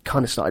 you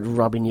kind of started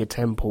rubbing your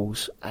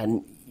temples,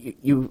 and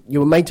you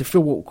were made to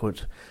feel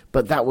awkward,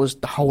 but that was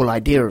the whole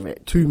idea of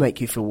it, to make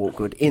you feel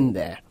awkward in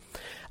there,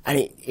 and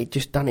it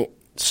just done it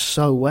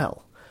so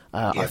well.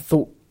 I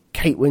thought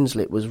Kate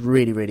Winslet was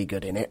really, really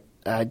good in it.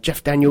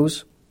 Jeff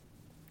Daniels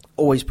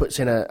always puts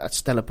in a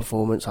stellar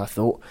performance, I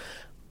thought.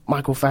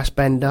 Michael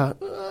Fassbender,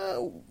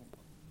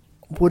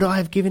 would I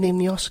have given him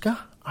the Oscar?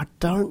 I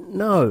don't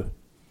know.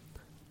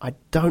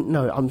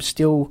 I'm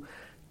still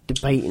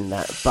debating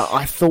that. But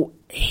I thought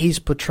his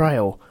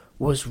portrayal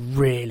was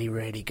really,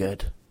 really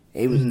good.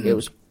 It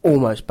was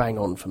almost bang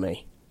on for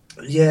me.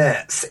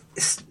 Yeah,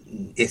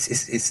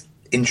 it's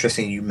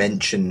interesting you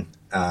mention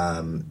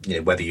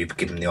whether you've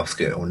given the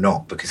Oscar or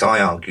not, because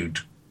I argued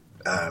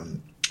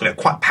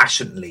quite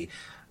passionately,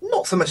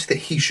 not so much that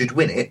he should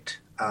win it,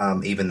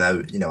 even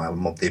though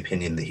I'm of the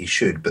opinion that he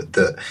should, but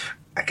that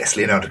I guess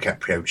Leonardo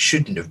DiCaprio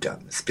shouldn't have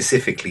done,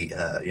 specifically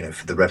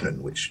for The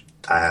Revenant, which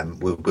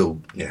we'll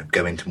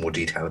go into more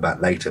detail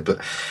about later.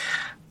 But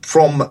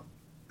from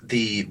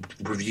the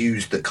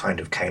reviews that kind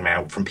of came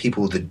out from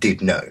people that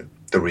did know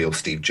the real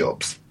Steve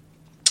Jobs,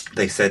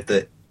 they said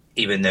that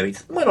even though he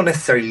might not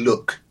necessarily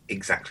look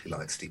exactly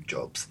like Steve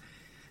Jobs,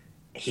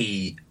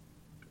 he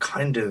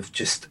kind of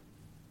just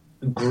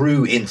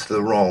grew into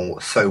the role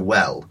so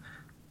well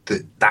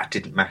that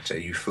didn't matter.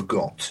 You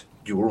forgot.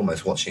 You were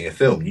almost watching a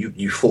film.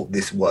 You thought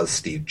this was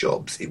Steve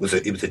Jobs. It was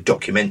a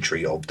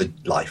documentary of the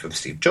life of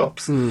Steve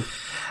Jobs. And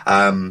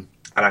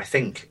I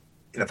think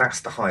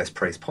that's the highest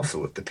praise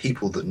possible. The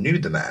people that knew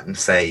the man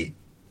say,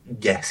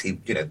 yes,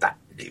 that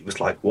it was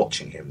like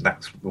watching him.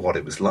 That's what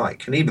it was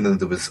like. And even though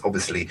there was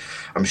obviously,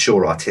 I'm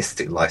sure,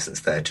 artistic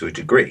license there to a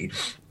degree,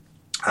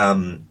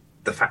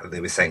 the fact that they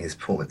were saying his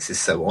performance is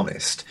so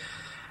honest,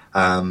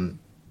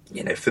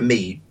 for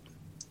me,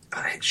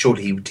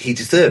 surely he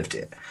deserved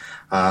it.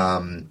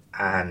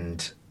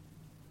 And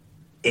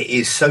it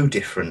is so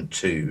different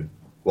to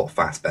what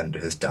Fassbender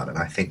has done. And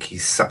I think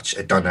he's such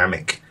a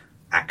dynamic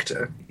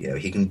actor.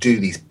 He can do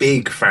these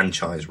big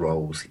franchise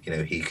roles.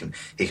 He can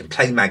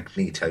play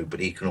Magneto, but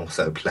he can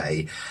also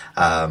play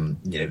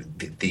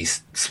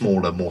these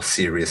smaller, more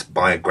serious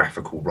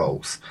biographical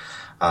roles.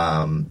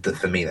 That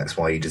for me, that's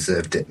why he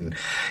deserved it. And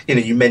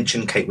you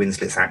mentioned Kate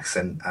Winslet's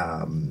accent,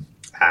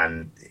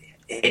 and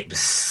it was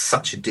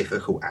such a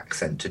difficult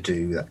accent to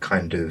do, that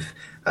kind of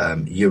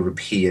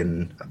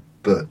European,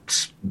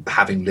 but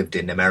having lived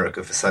in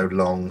America for so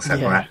long, so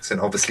her accent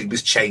obviously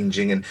was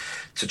changing, and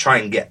to try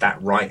and get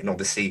that right. And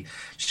obviously,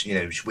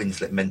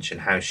 Winslet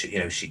mentioned how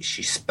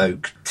she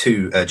spoke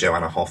to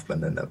Joanna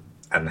Hoffman,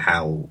 and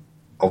how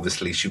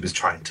obviously she was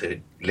trying to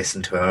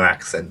listen to her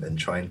accent and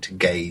trying to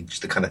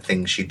gauge the kind of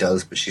things she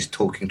does, but she's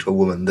talking to a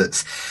woman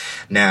that's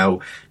now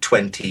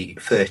 20,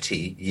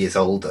 30 years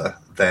older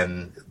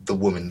than the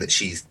woman that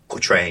she's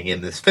portraying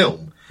in this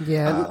film.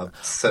 Yeah.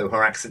 So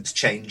her accent's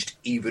changed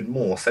even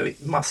more. So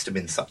it must have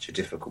been such a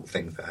difficult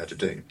thing for her to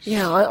do.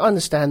 Yeah, I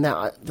understand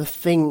that. The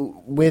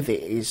thing with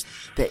it is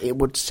that it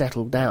would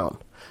settle down.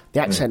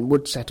 The accent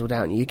would settle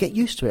down. You get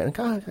used to it and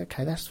go, oh,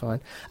 okay, that's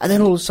fine. And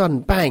then all of a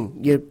sudden, bang,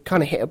 you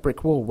kind of hit a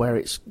brick wall where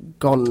it's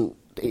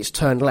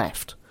turned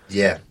left.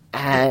 Yeah.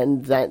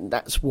 And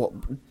that's what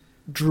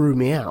drew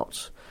me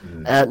out.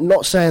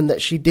 Not saying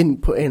that she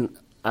didn't put in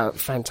a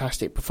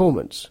fantastic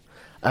performance.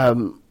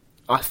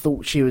 I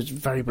thought she was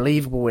very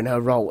believable in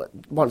her role.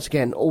 Once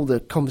again, all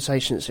the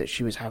conversations that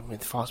she was having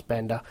with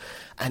Fassbender,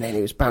 and then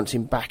it was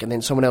bouncing back, and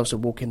then someone else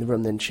would walk in the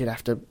room, then she'd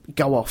have to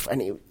go off,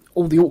 and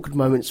all the awkward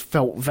moments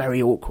felt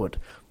very awkward.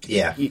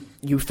 Yeah.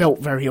 You felt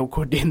very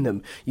awkward in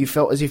them. You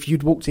felt as if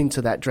you'd walked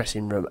into that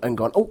dressing room and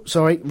gone, oh,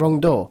 sorry, wrong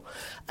door.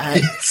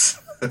 And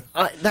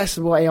that's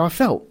the way I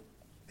felt.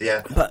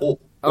 Yeah. But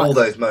all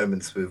those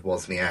moments with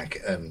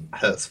Wozniak and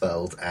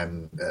Hertzfeld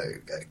and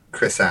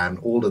Chris Ann,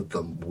 all of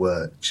them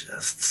were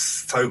just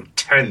so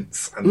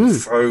tense and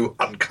so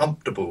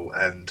uncomfortable,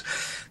 and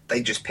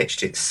they just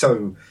pitched it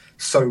so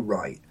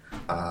right.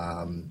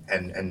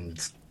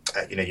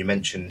 You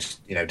mentioned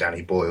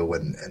Danny Boyle,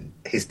 and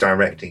his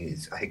directing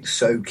is, I think,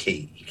 so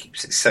key. He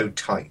keeps it so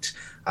tight,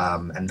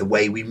 and the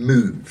way we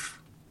move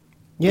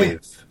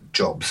with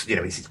Jobs,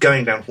 he's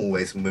going down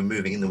hallways and we're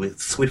moving in, we're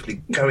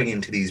swiftly going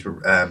into these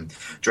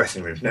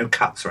dressing rooms. No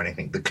cuts or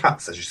anything. The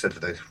cuts, as you said,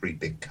 are those 3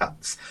 big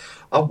cuts.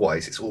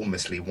 Otherwise, it's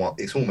almost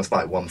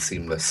like one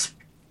seamless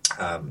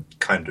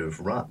kind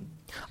of run.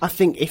 I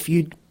think if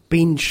you'd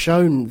been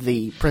shown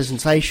the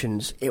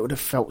presentations, it would have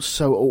felt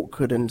so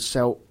awkward and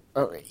so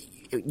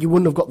you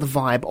wouldn't have got the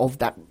vibe of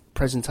that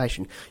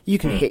presentation. You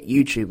can hit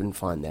YouTube and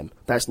find them.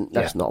 That's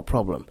not a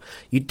problem.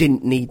 You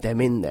didn't need them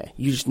in there.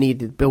 You just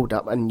needed the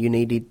build-up, and you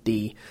needed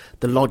the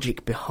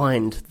logic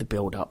behind the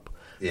build-up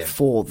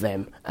for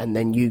them, and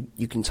then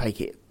you can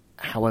take it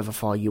however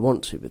far you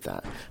want to with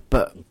that.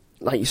 But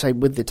like you say,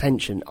 with the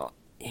tension,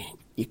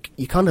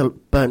 you kind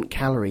of burnt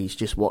calories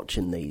just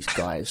watching these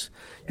guys.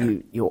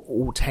 You're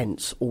all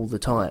tense all the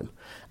time,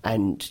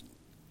 and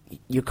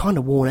you're kind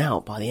of worn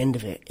out by the end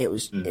of it. It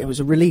was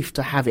a relief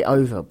to have it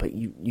over, but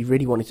you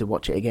really wanted to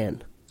watch it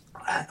again.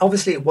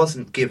 Obviously, it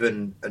wasn't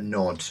given a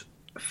nod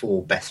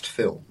for Best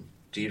Film.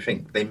 Do you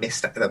think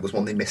that was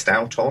one they missed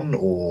out on,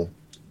 or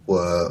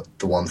were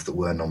the ones that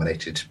were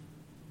nominated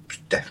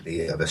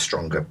definitely of a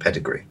stronger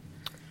pedigree?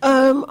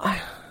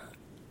 I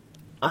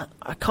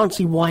can't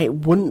see why it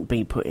wouldn't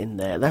be put in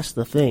there. That's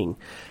the thing.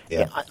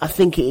 Yeah. I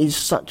think it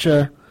is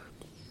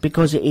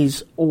because it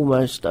is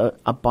almost a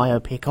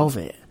biopic of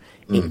it.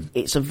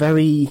 It's a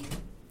very,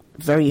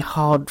 very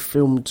hard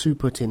film to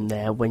put in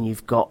there when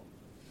you've got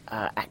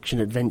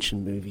action-adventure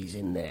movies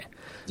in there.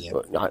 Yeah.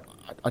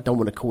 I don't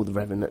want to call The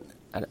Revenant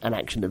an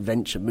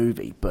action-adventure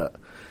movie, but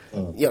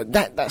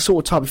that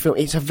sort of type of film.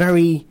 It's a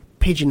very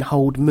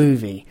pigeonholed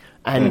movie,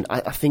 and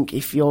I think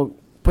if you're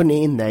putting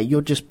it in there,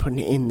 you're just putting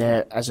it in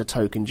there as a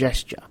token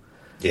gesture.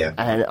 Yeah,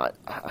 and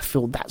I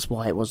feel that's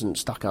why it wasn't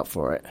stuck up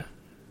for it.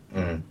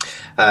 I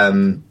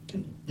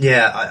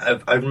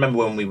remember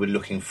when we were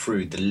looking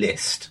through the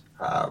list,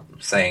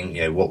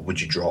 saying, what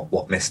would you drop,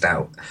 what missed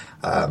out.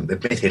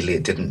 Admittedly,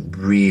 it didn't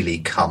really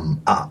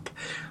come up,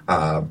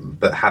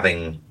 but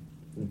having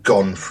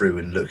gone through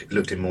and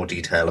looked in more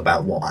detail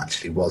about what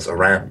actually was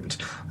around,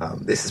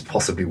 this is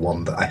possibly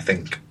one that I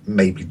think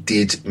maybe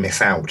did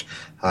miss out.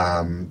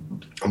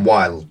 And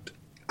while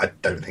I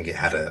don't think it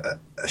had a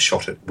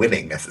shot at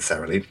winning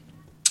necessarily,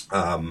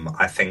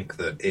 I think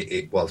that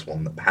it was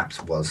one that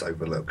perhaps was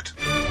overlooked.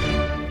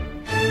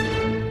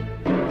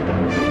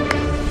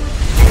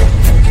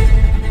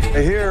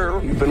 I hear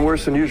you've been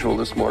worse than usual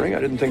this morning. I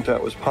didn't think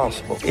that was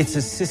possible. It's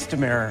a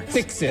system error.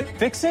 Fix it.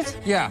 Fix it?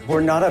 Yeah. We're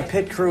not a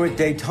pit crew at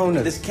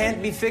Daytona. This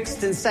can't be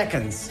fixed in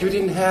seconds. You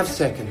didn't have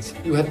seconds.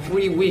 You had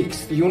 3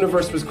 weeks. The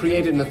universe was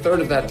created in a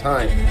third of that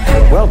time.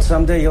 Well,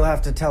 someday you'll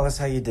have to tell us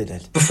how you did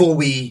it. Before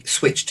we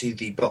switch to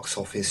the box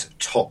office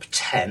top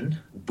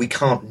 10, we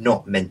can't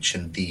not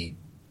mention the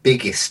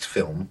biggest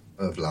film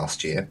of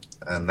last year,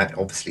 and that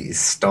obviously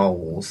is Star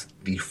Wars: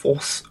 The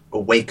Force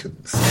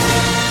Awakens.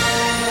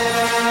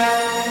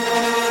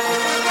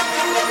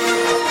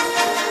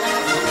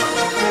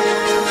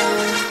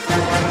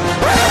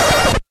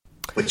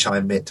 Which I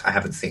admit I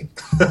haven't seen.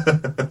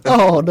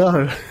 Oh,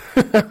 no.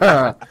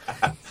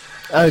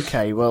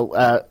 Okay,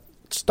 well,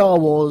 Star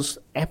Wars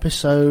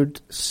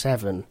Episode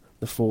 7,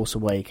 The Force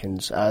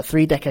Awakens.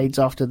 3 decades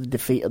after the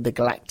defeat of the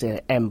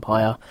Galactic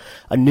Empire,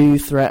 a new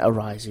threat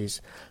arises.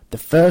 The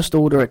First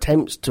Order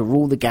attempts to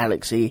rule the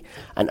galaxy,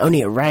 and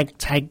only a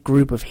ragtag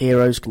group of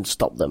heroes can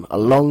stop them,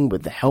 along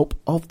with the help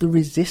of the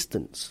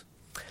Resistance.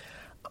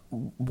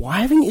 Why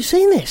haven't you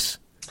seen this?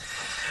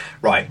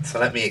 Right, so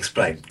let me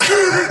explain.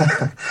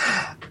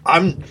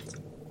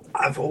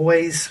 I've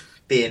always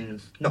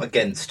been not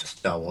against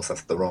Star Wars.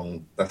 That's the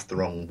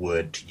wrong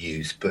word to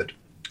use, but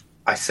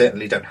I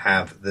certainly don't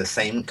have the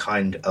same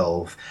kind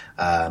of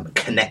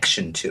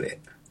connection to it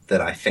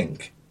that I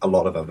think a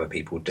lot of other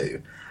people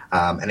do.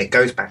 And it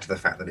goes back to the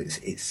fact that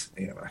it's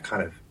I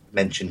kind of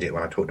mentioned it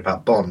when I talked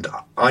about Bond.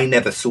 I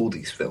never saw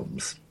these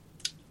films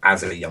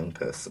as a young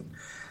person,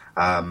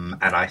 and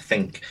I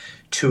think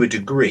to a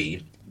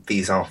degree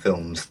these are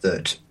films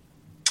that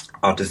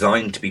are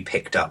designed to be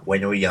picked up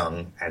when you're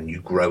young and you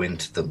grow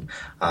into them.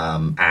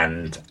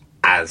 And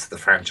as the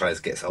franchise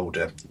gets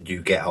older,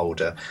 you get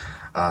older.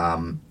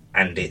 And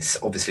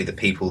it's obviously the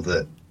people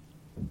that,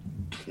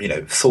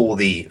 saw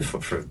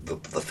for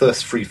the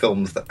first 3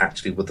 films that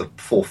actually were the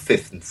 4th,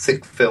 5th and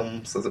 6th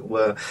films, as it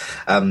were.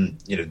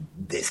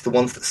 It's the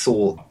ones that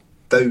saw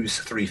those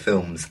 3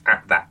 films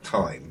at that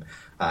time.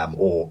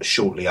 Or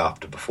shortly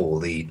after, before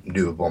the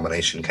new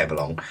Abomination came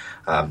along.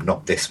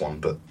 Not this one,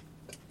 but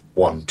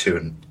 1, 2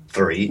 and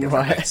 3, if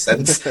that makes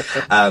sense.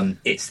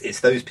 It's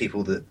those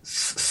people that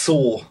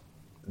saw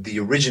the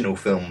original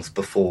films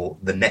before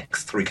the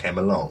next 3 came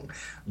along.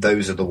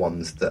 Those are the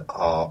ones that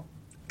are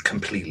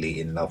completely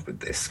in love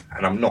with this.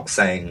 And I'm not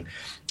saying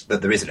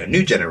that there isn't a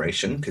new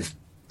generation, because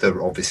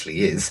there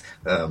obviously is.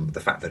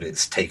 The fact that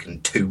it's taken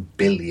 £2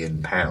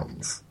 billion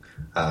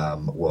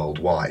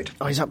worldwide.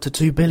 Oh, he's up to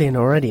 2 billion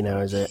already now,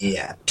 is it?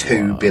 Yeah,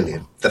 2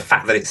 billion. The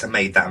fact that it's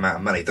made that amount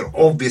of money, there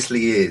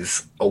obviously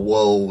is a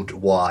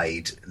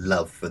worldwide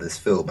love for this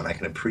film, and I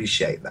can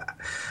appreciate that.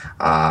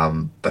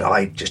 But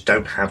I just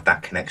don't have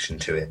that connection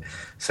to it.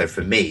 So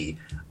for me,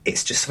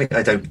 it's just something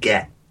I don't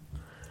get.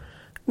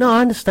 No,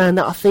 I understand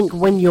that. I think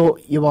when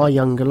you are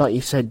younger, like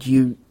you said,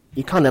 you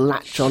kind of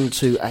latch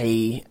onto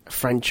a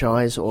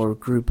franchise or a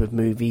group of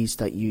movies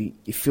that you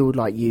feel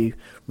like you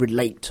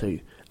relate to.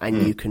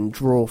 And you can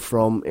draw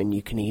from, and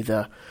you can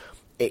either...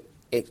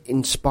 It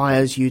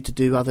inspires you to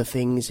do other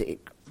things, it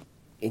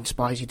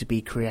inspires you to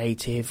be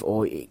creative,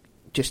 or it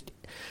just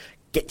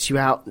gets you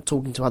out and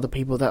talking to other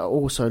people that are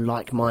also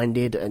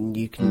like-minded, and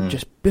you can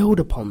just build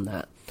upon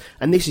that.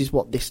 And this is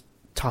what this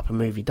type of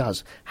movie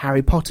does.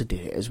 Harry Potter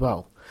did it as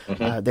well.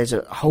 Mm-hmm. There's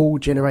a whole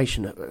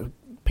generation of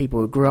people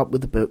who grew up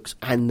with the books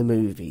and the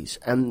movies.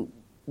 And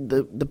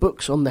the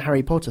books on the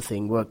Harry Potter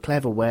thing were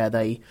clever, where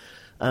they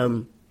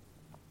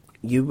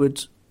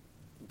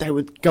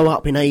would go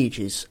up in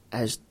ages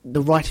as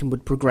the writing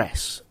would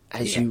progress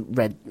as you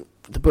read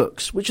the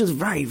books, which is a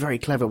very, very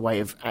clever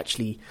way of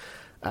actually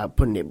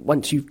putting it.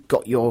 Once you've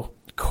got your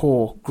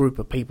core group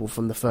of people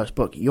from the first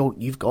book,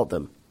 you've got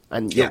them,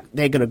 and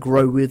they're going to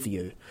grow with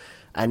you,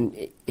 and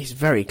it's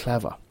very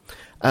clever.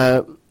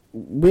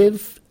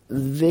 With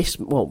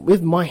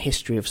my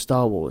history of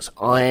Star Wars,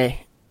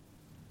 I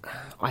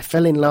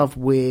fell in love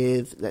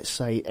with, let's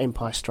say,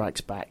 Empire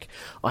Strikes Back.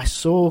 I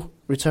saw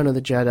Return of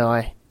the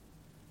Jedi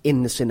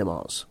in the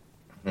cinemas.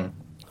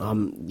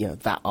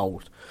 That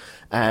old.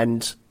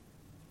 And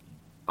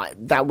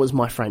that was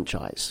my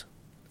franchise.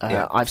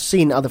 I've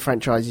seen other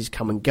franchises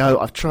come and go.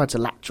 I've tried to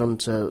latch on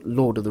to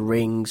Lord of the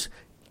Rings.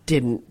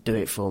 Didn't do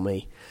it for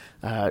me.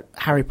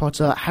 Harry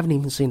Potter, I haven't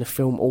even seen the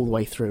film all the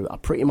way through. I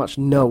pretty much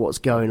know what's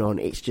going on.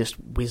 It's just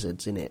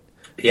wizards in it.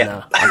 Yeah.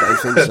 No, I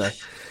don't think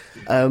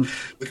so.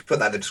 We could put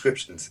that in the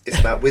descriptions. It's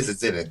about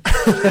wizards in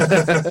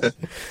it.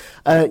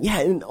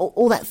 And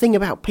all that thing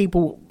about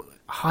people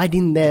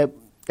hiding their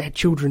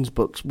children's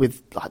books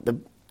with like the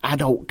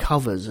adult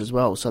covers as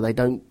well, so they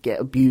don't get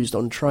abused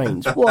on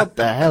trains. What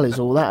the hell is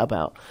all that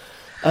about?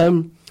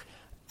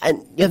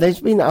 And yeah,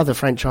 there's been other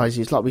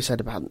franchises, like we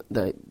said about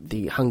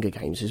the Hunger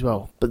Games as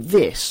well. But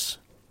this,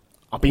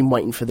 I've been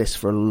waiting for this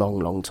for a long,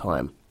 long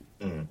time.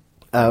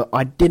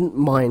 I didn't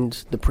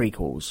mind the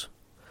prequels.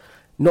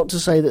 Not to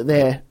say that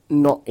they're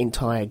not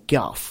entire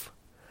guff,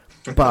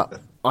 but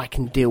I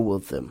can deal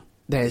with them.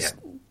 There's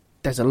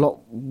a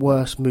lot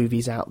worse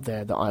movies out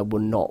there that I will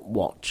not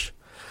watch.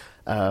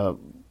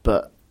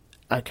 But,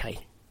 okay.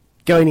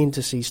 Going in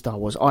to see Star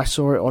Wars, I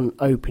saw it on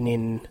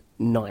opening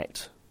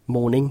night.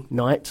 Morning,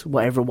 night,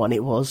 whatever one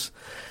it was.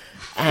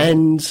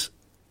 And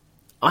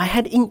I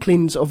had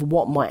inklings of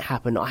what might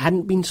happen. I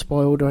hadn't been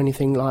spoiled or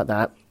anything like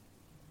that.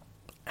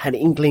 Had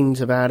inklings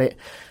about it.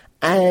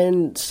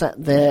 And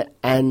sat there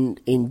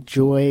and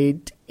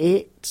enjoyed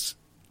it.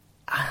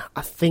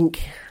 I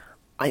think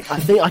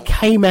I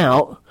came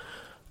out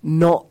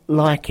not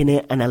liking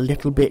it and a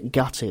little bit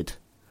gutted.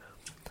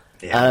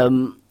 Yeah.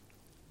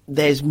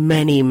 There's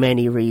many,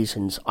 many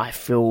reasons. I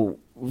feel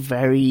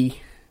very...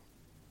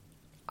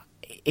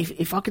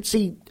 If I could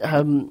see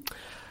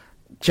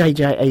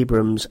J.J.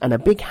 Abrams and a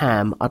big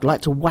ham, I'd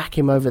like to whack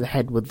him over the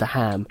head with the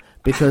ham,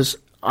 because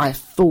I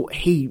thought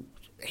he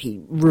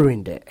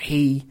ruined it.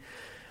 He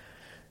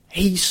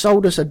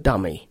sold us a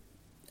dummy.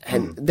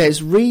 And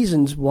there's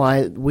reasons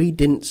why we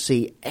didn't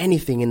see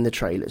anything in the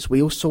trailers.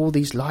 We all saw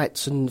these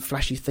lights and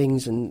flashy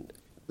things and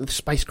the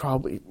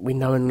spacecraft we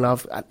know and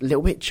love, a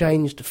little bit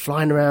changed,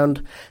 flying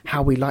around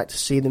how we like to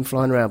see them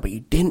flying around, but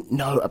you didn't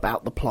know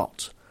about the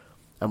plot.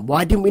 And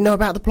why didn't we know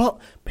about the plot?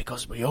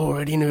 Because we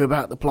already knew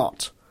about the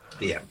plot.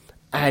 Yeah.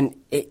 And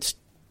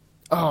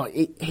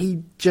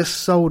he just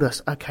sold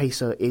us, okay,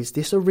 so is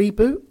this a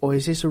reboot or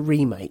is this a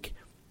remake?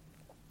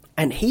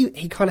 And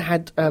he kind of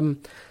had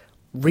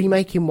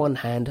remake in one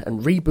hand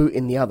and reboot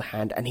in the other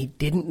hand, and he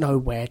didn't know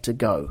where to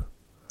go.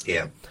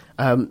 Yeah.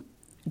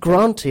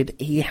 Granted,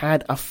 he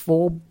had a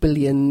 $4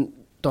 billion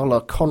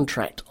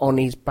contract on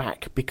his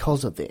back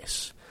because of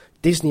this.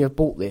 Disney have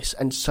bought this,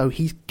 and so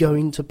he's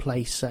going to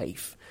play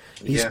safe.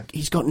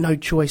 He's got no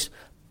choice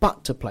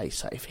but to play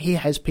safe. He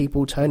has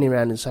people turning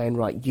around and saying,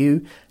 right,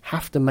 you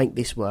have to make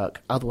this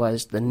work,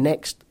 otherwise the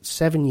next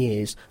 7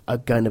 years are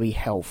going to be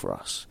hell for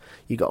us.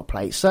 You got to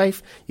play it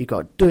safe, you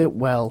got to do it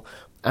well,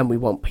 and we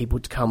want people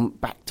to come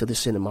back to the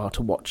cinema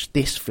to watch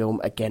this film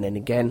again and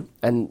again,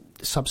 and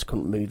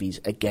subsequent movies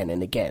again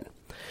and again.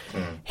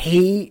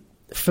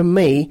 For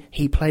me,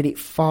 he played it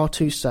far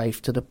too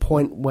safe, to the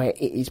point where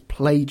it is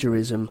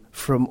plagiarism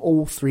from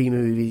all three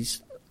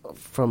movies,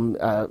 from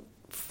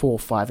 4,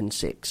 5, and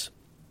 6.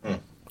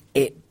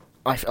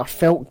 I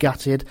felt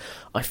gutted.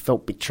 I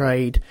felt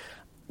betrayed.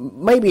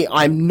 Maybe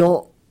I'm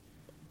not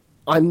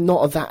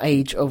of that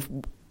age, of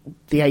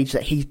the age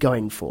that he's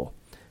going for.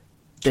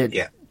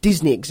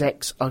 Disney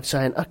execs are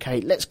saying, okay,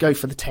 let's go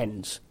for the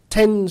 10s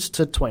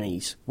to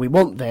 20s. We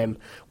want them.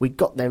 We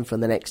got them for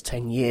the next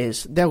 10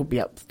 years. They'll be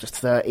up to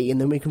 30,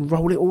 and then we can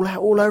roll it all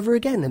out all over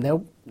again,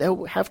 and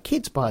they'll have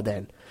kids by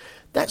then.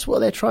 That's what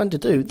they're trying to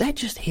do. They're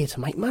just here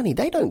to make money.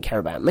 They don't care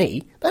about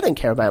me. They don't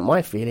care about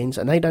my feelings,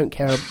 and they don't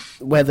care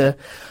whether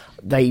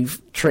they've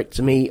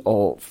tricked me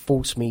or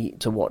forced me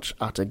to watch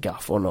utter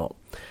guff or not.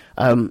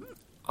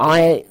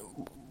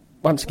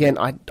 Once again,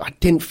 I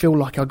didn't feel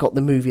like I got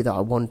the movie that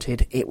I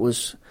wanted. It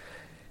was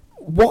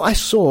what I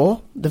saw.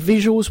 The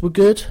visuals were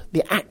good.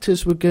 The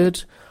actors were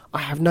good. I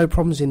have no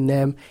problems in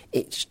them.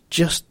 It's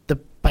just the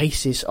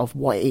basis of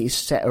what it is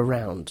set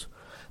around.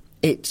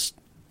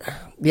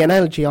 The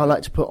analogy I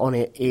like to put on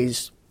it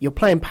is you're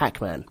playing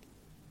Pac-Man,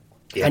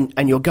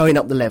 and you're going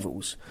up the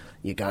levels.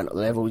 You're going up the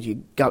levels,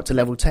 you go up to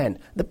level 10.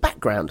 The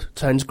background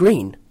turns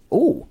green.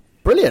 Oh,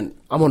 brilliant.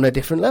 I'm on a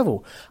different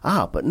level.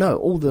 But no,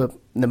 all the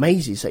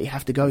mazes that you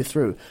have to go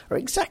through are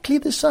exactly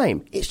the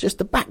same. It's just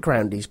the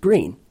background is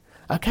green.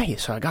 Okay,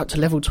 so I go up to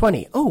level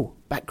 20. Oh,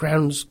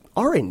 background's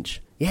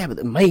orange. Yeah, but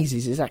the maze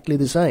is exactly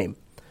the same.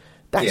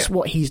 That's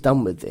what he's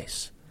done with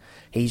this.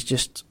 He's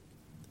just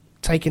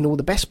taken all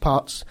the best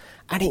parts,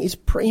 and it is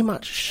pretty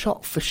much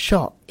shot for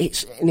shot.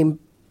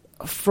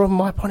 From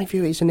my point of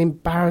view, it's an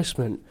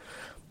embarrassment,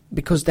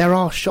 because there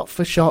are shot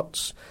for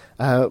shots.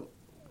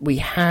 We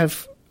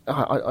have.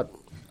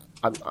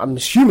 I'm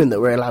assuming that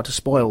we're allowed to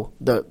spoil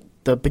the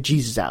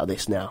bejesus out of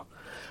this now.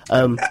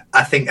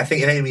 I think if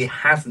anybody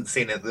hasn't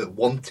seen it that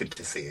wanted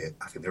to see it,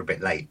 I think they're a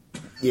bit late.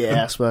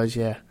 Yeah, I suppose.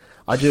 Yeah,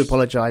 I do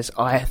apologise.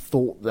 I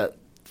thought that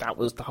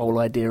was the whole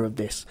idea of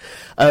this.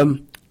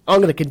 I'm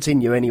going to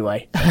continue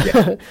anyway.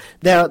 Yeah.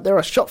 There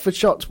are shot for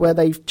shots where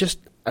they've just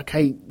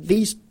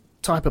these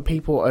type of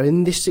people are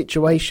in this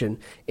situation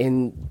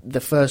in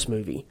the first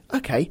movie.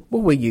 Okay,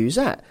 well, we'll use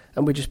that,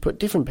 and we just put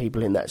different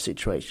people in that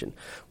situation.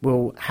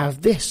 We'll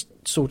have this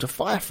sort of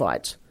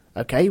firefight.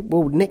 Okay,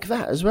 we'll nick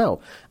that as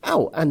well.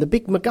 Oh, and the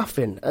big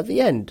MacGuffin at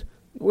the end,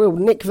 we'll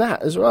nick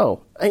that as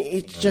well.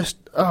 It's just,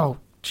 oh,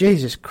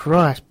 Jesus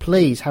Christ,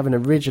 please have an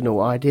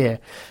original idea.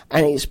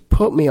 And it's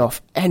put me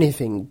off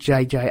anything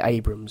J.J.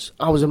 Abrams.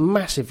 I was a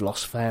massive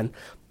Lost fan,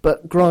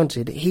 but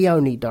granted, he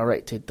only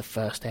directed the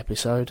first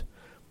episode.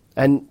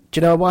 And do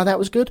you know why that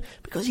was good?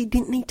 Because he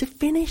didn't need to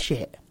finish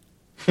it.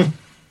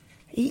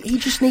 he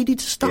just needed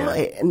to start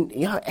it. And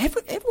you know,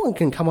 everyone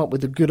can come up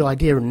with a good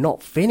idea and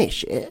not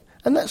finish it.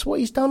 And that's what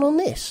he's done on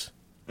this.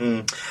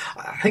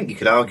 I think you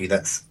could argue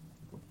that's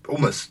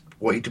almost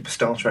what he did with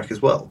Star Trek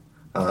as well.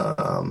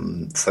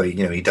 So,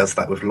 you know, he does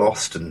that with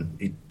Lost, and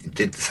he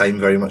did the same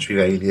very much with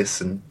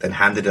Alias, and then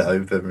handed it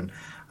over.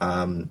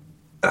 And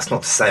that's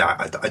not to say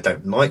I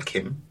don't like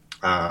him.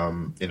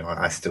 You know,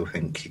 I still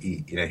think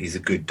he's a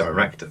good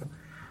director.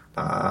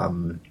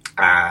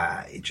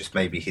 It just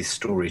maybe his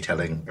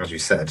storytelling, as you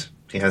said,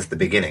 he has the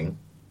beginning,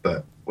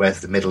 but where's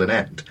the middle and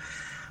end?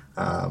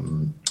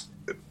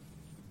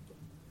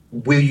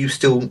 Will you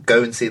still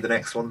go and see the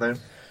next one, though?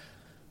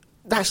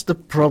 That's the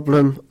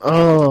problem.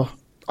 Oh,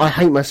 I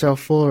hate myself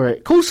for it.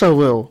 Of course I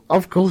will.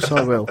 Of course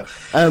I will.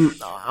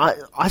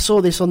 I saw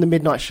this on the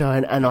midnight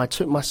showing, and I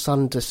took my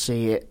son to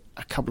see it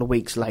a couple of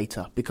weeks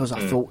later because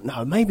I thought,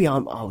 no, maybe I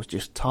was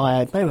just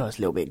tired. Maybe I was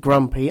a little bit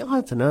grumpy. I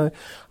don't know.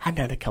 I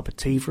hadn't had a cup of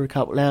tea for a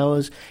couple of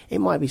hours. It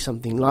might be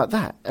something like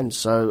that. And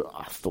so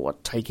I thought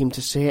I'd take him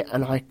to see it,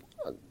 and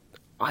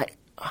I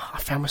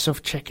found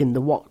myself checking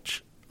the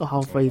watch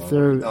halfway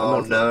through.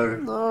 Oh,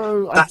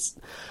 no.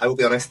 I will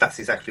be honest, that's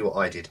exactly what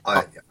I did.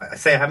 I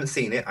say I haven't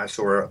seen it. I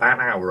saw about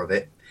an hour of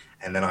it,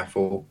 and then I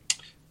thought,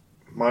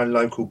 my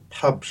local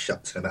pub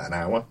shuts in about an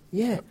hour.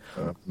 Yeah.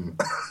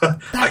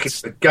 I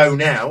could go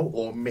now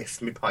or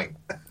miss my pint.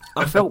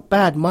 I felt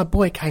bad. My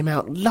boy came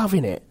out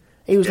loving it.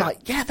 He was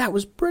like, yeah, that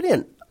was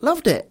brilliant.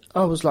 Loved it.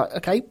 I was like,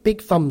 okay,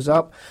 big thumbs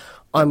up.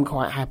 I'm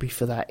quite happy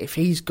for that. If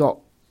he's got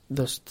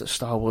the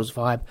Star Wars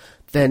vibe,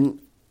 then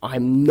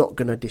I'm not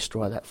going to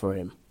destroy that for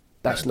him.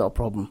 That's not a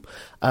problem.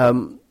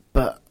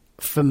 But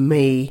for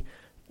me,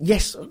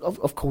 yes,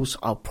 of course,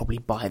 I'll probably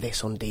buy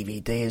this on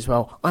DVD as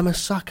well. I'm a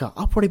sucker.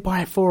 I'll probably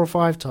buy it 4 or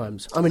 5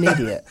 times. I'm an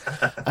idiot.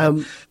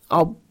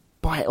 I'll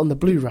buy it on the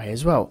Blu-ray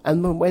as well.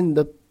 And when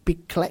the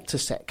big collector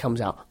set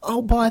comes out,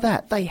 I'll buy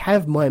that. They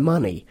have my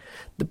money.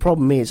 The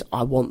problem is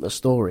I want the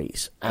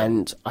stories.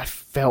 And I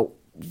felt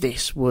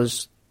this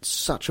was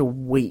such a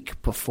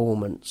weak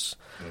performance.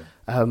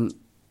 The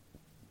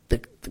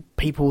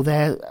people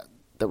there,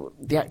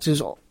 the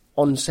actors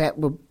on set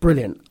were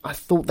brilliant. I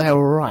thought they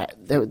were right.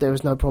 There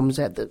was no problems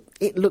there.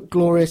 It looked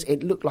glorious.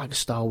 It looked like a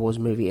Star Wars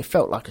movie. It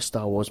felt like a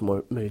Star Wars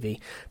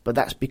movie. But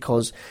that's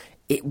because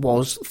it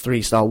was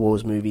 3 Star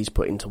Wars movies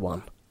put into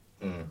one.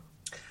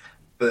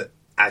 But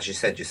as you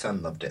said, your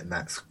son loved it, and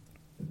that's,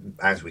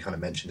 as we kind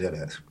of mentioned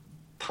earlier, that's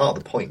part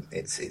of the point.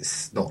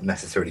 It's not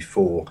necessarily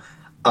for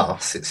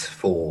us. It's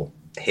for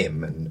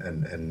him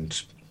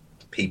and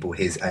people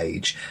his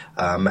age,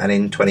 and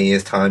in 20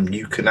 years' time,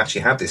 you can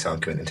actually have this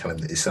argument and tell him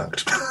that he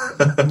sucked.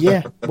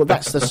 Yeah, well,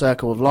 that's the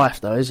circle of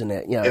life, though, isn't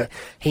it? You know,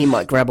 he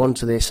might grab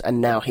onto this,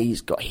 and now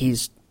he's got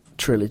his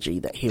trilogy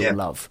that he'll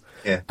love.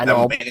 Yeah, and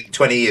in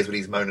 20 years when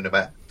he's moaning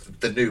about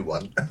the new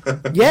one.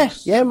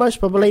 yeah, most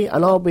probably,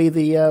 and I'll be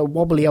the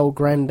wobbly old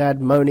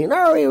granddad moaning,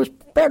 "Oh, it was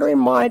better in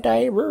my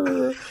day."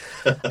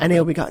 And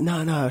he'll be going,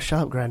 no, shut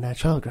up, Grandad,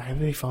 it'll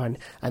be fine.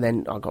 And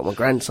then I've got my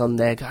grandson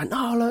there going,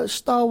 "No, look,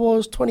 Star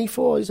Wars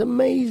 24 is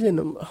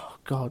amazing." Oh,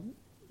 God,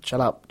 shut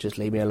up, just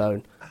leave me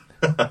alone.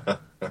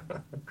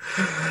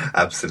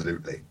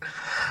 Absolutely.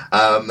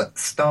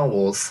 Star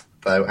Wars,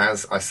 though,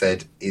 as I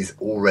said, is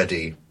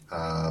already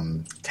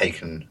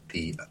taken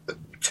the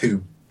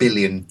 $2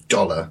 billion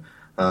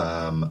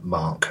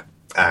mark,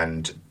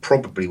 and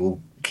probably will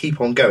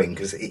keep on going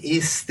because it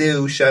is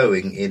still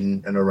showing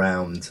in and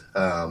around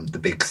the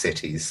big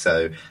cities.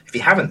 So if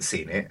you haven't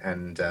seen it,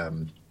 and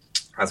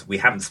as we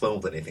haven't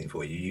spoiled anything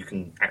for you, you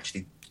can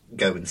actually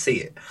go and see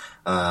it.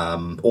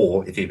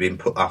 Or if you've been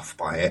put off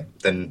by it,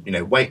 then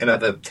wait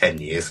another 10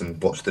 years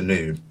and watch the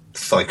new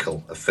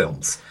cycle of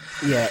films.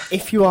 Yeah,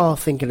 if you are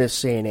thinking of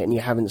seeing it and you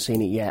haven't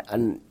seen it yet,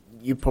 and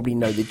you probably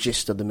know the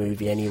gist of the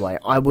movie anyway,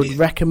 I would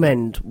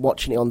recommend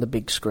watching it on the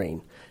big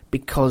screen.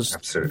 Because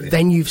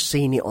then you've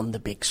seen it on the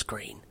big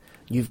screen.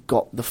 You've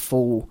got their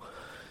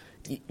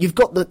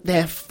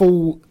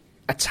full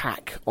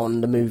attack on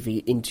the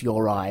movie into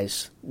your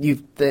eyes.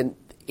 Then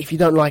if you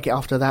don't like it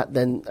after that,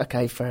 then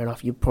okay, fair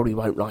enough. You probably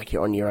won't like it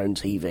on your own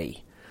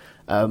TV.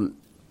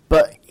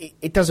 But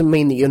it doesn't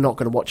mean that you're not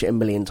going to watch it a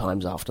million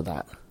times after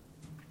that.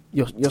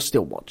 You'll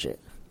still watch it.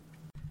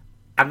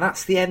 And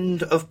that's the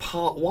end of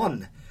part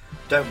 1.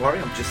 Don't worry,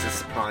 I'm just as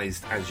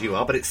surprised as you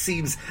are, but it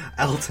seems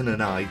Elton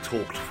and I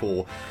talked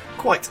for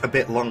quite a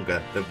bit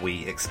longer than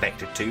we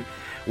expected to.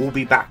 We'll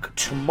be back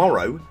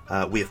tomorrow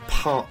with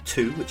part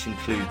 2, which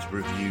includes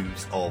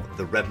reviews of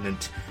The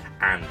Revenant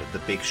and The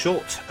Big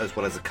Short, as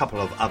well as a couple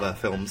of other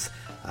films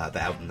that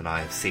Elton and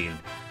I have seen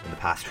in the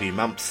past few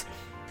months.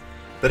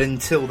 But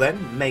until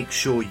then, make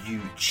sure you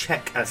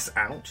check us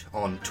out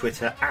on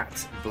Twitter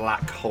at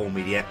Black Hole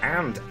Media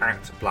and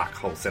at Black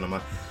Hole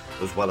Cinema,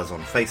 as well as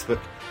on Facebook.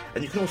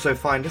 And you can also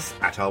find us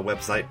at our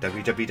website,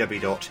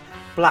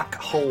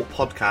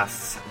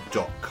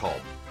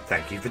 www.blackholepodcasts.com.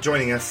 Thank you for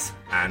joining us,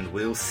 and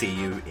we'll see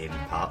you in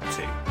part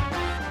 2.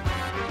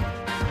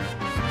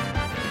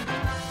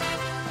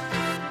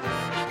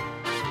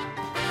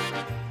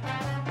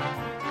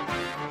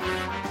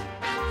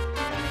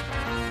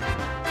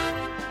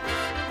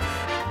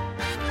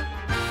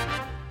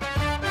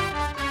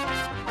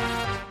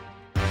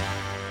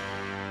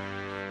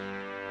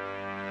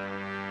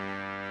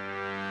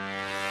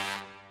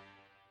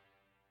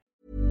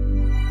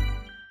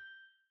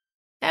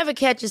 Ever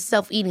catch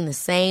yourself eating the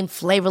same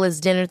flavorless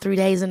dinner 3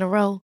 days in a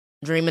row?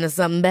 Dreaming of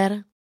something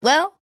better?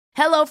 Well,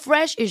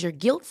 HelloFresh is your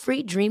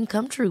guilt-free dream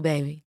come true,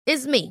 baby.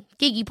 It's me,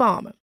 Keke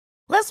Palmer.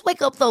 Let's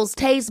wake up those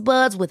taste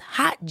buds with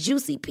hot,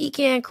 juicy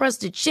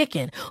pecan-crusted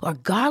chicken or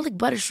garlic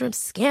butter shrimp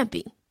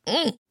scampi.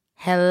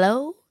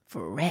 Hello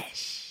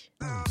Fresh.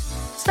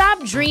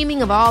 Stop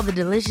dreaming of all the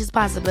delicious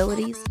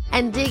possibilities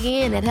and dig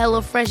in at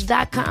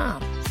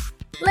HelloFresh.com.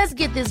 Let's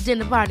get this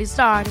dinner party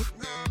started.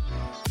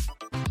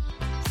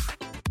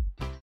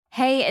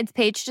 Hey, it's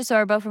Paige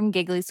DeSorbo from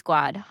Giggly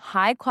Squad.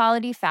 High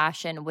quality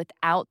fashion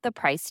without the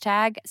price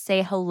tag.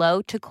 Say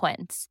hello to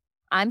Quince.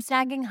 I'm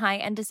snagging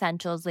high-end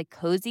essentials like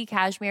cozy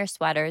cashmere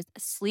sweaters,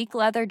 sleek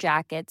leather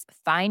jackets,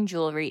 fine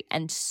jewelry,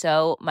 and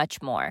so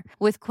much more.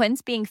 With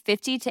Quince being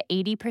 50 to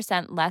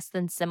 80% less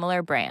than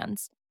similar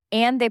brands.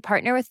 And they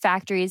partner with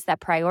factories that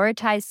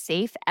prioritize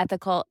safe,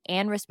 ethical,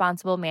 and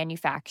responsible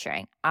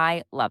manufacturing.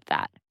 I love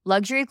that.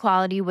 Luxury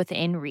quality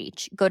within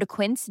reach. Go to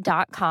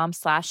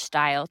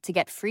quince.com/style to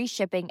get free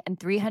shipping and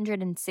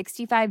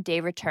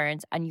 365-day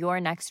returns on your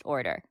next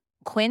order.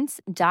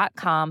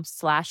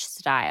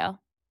 Quince.com/style.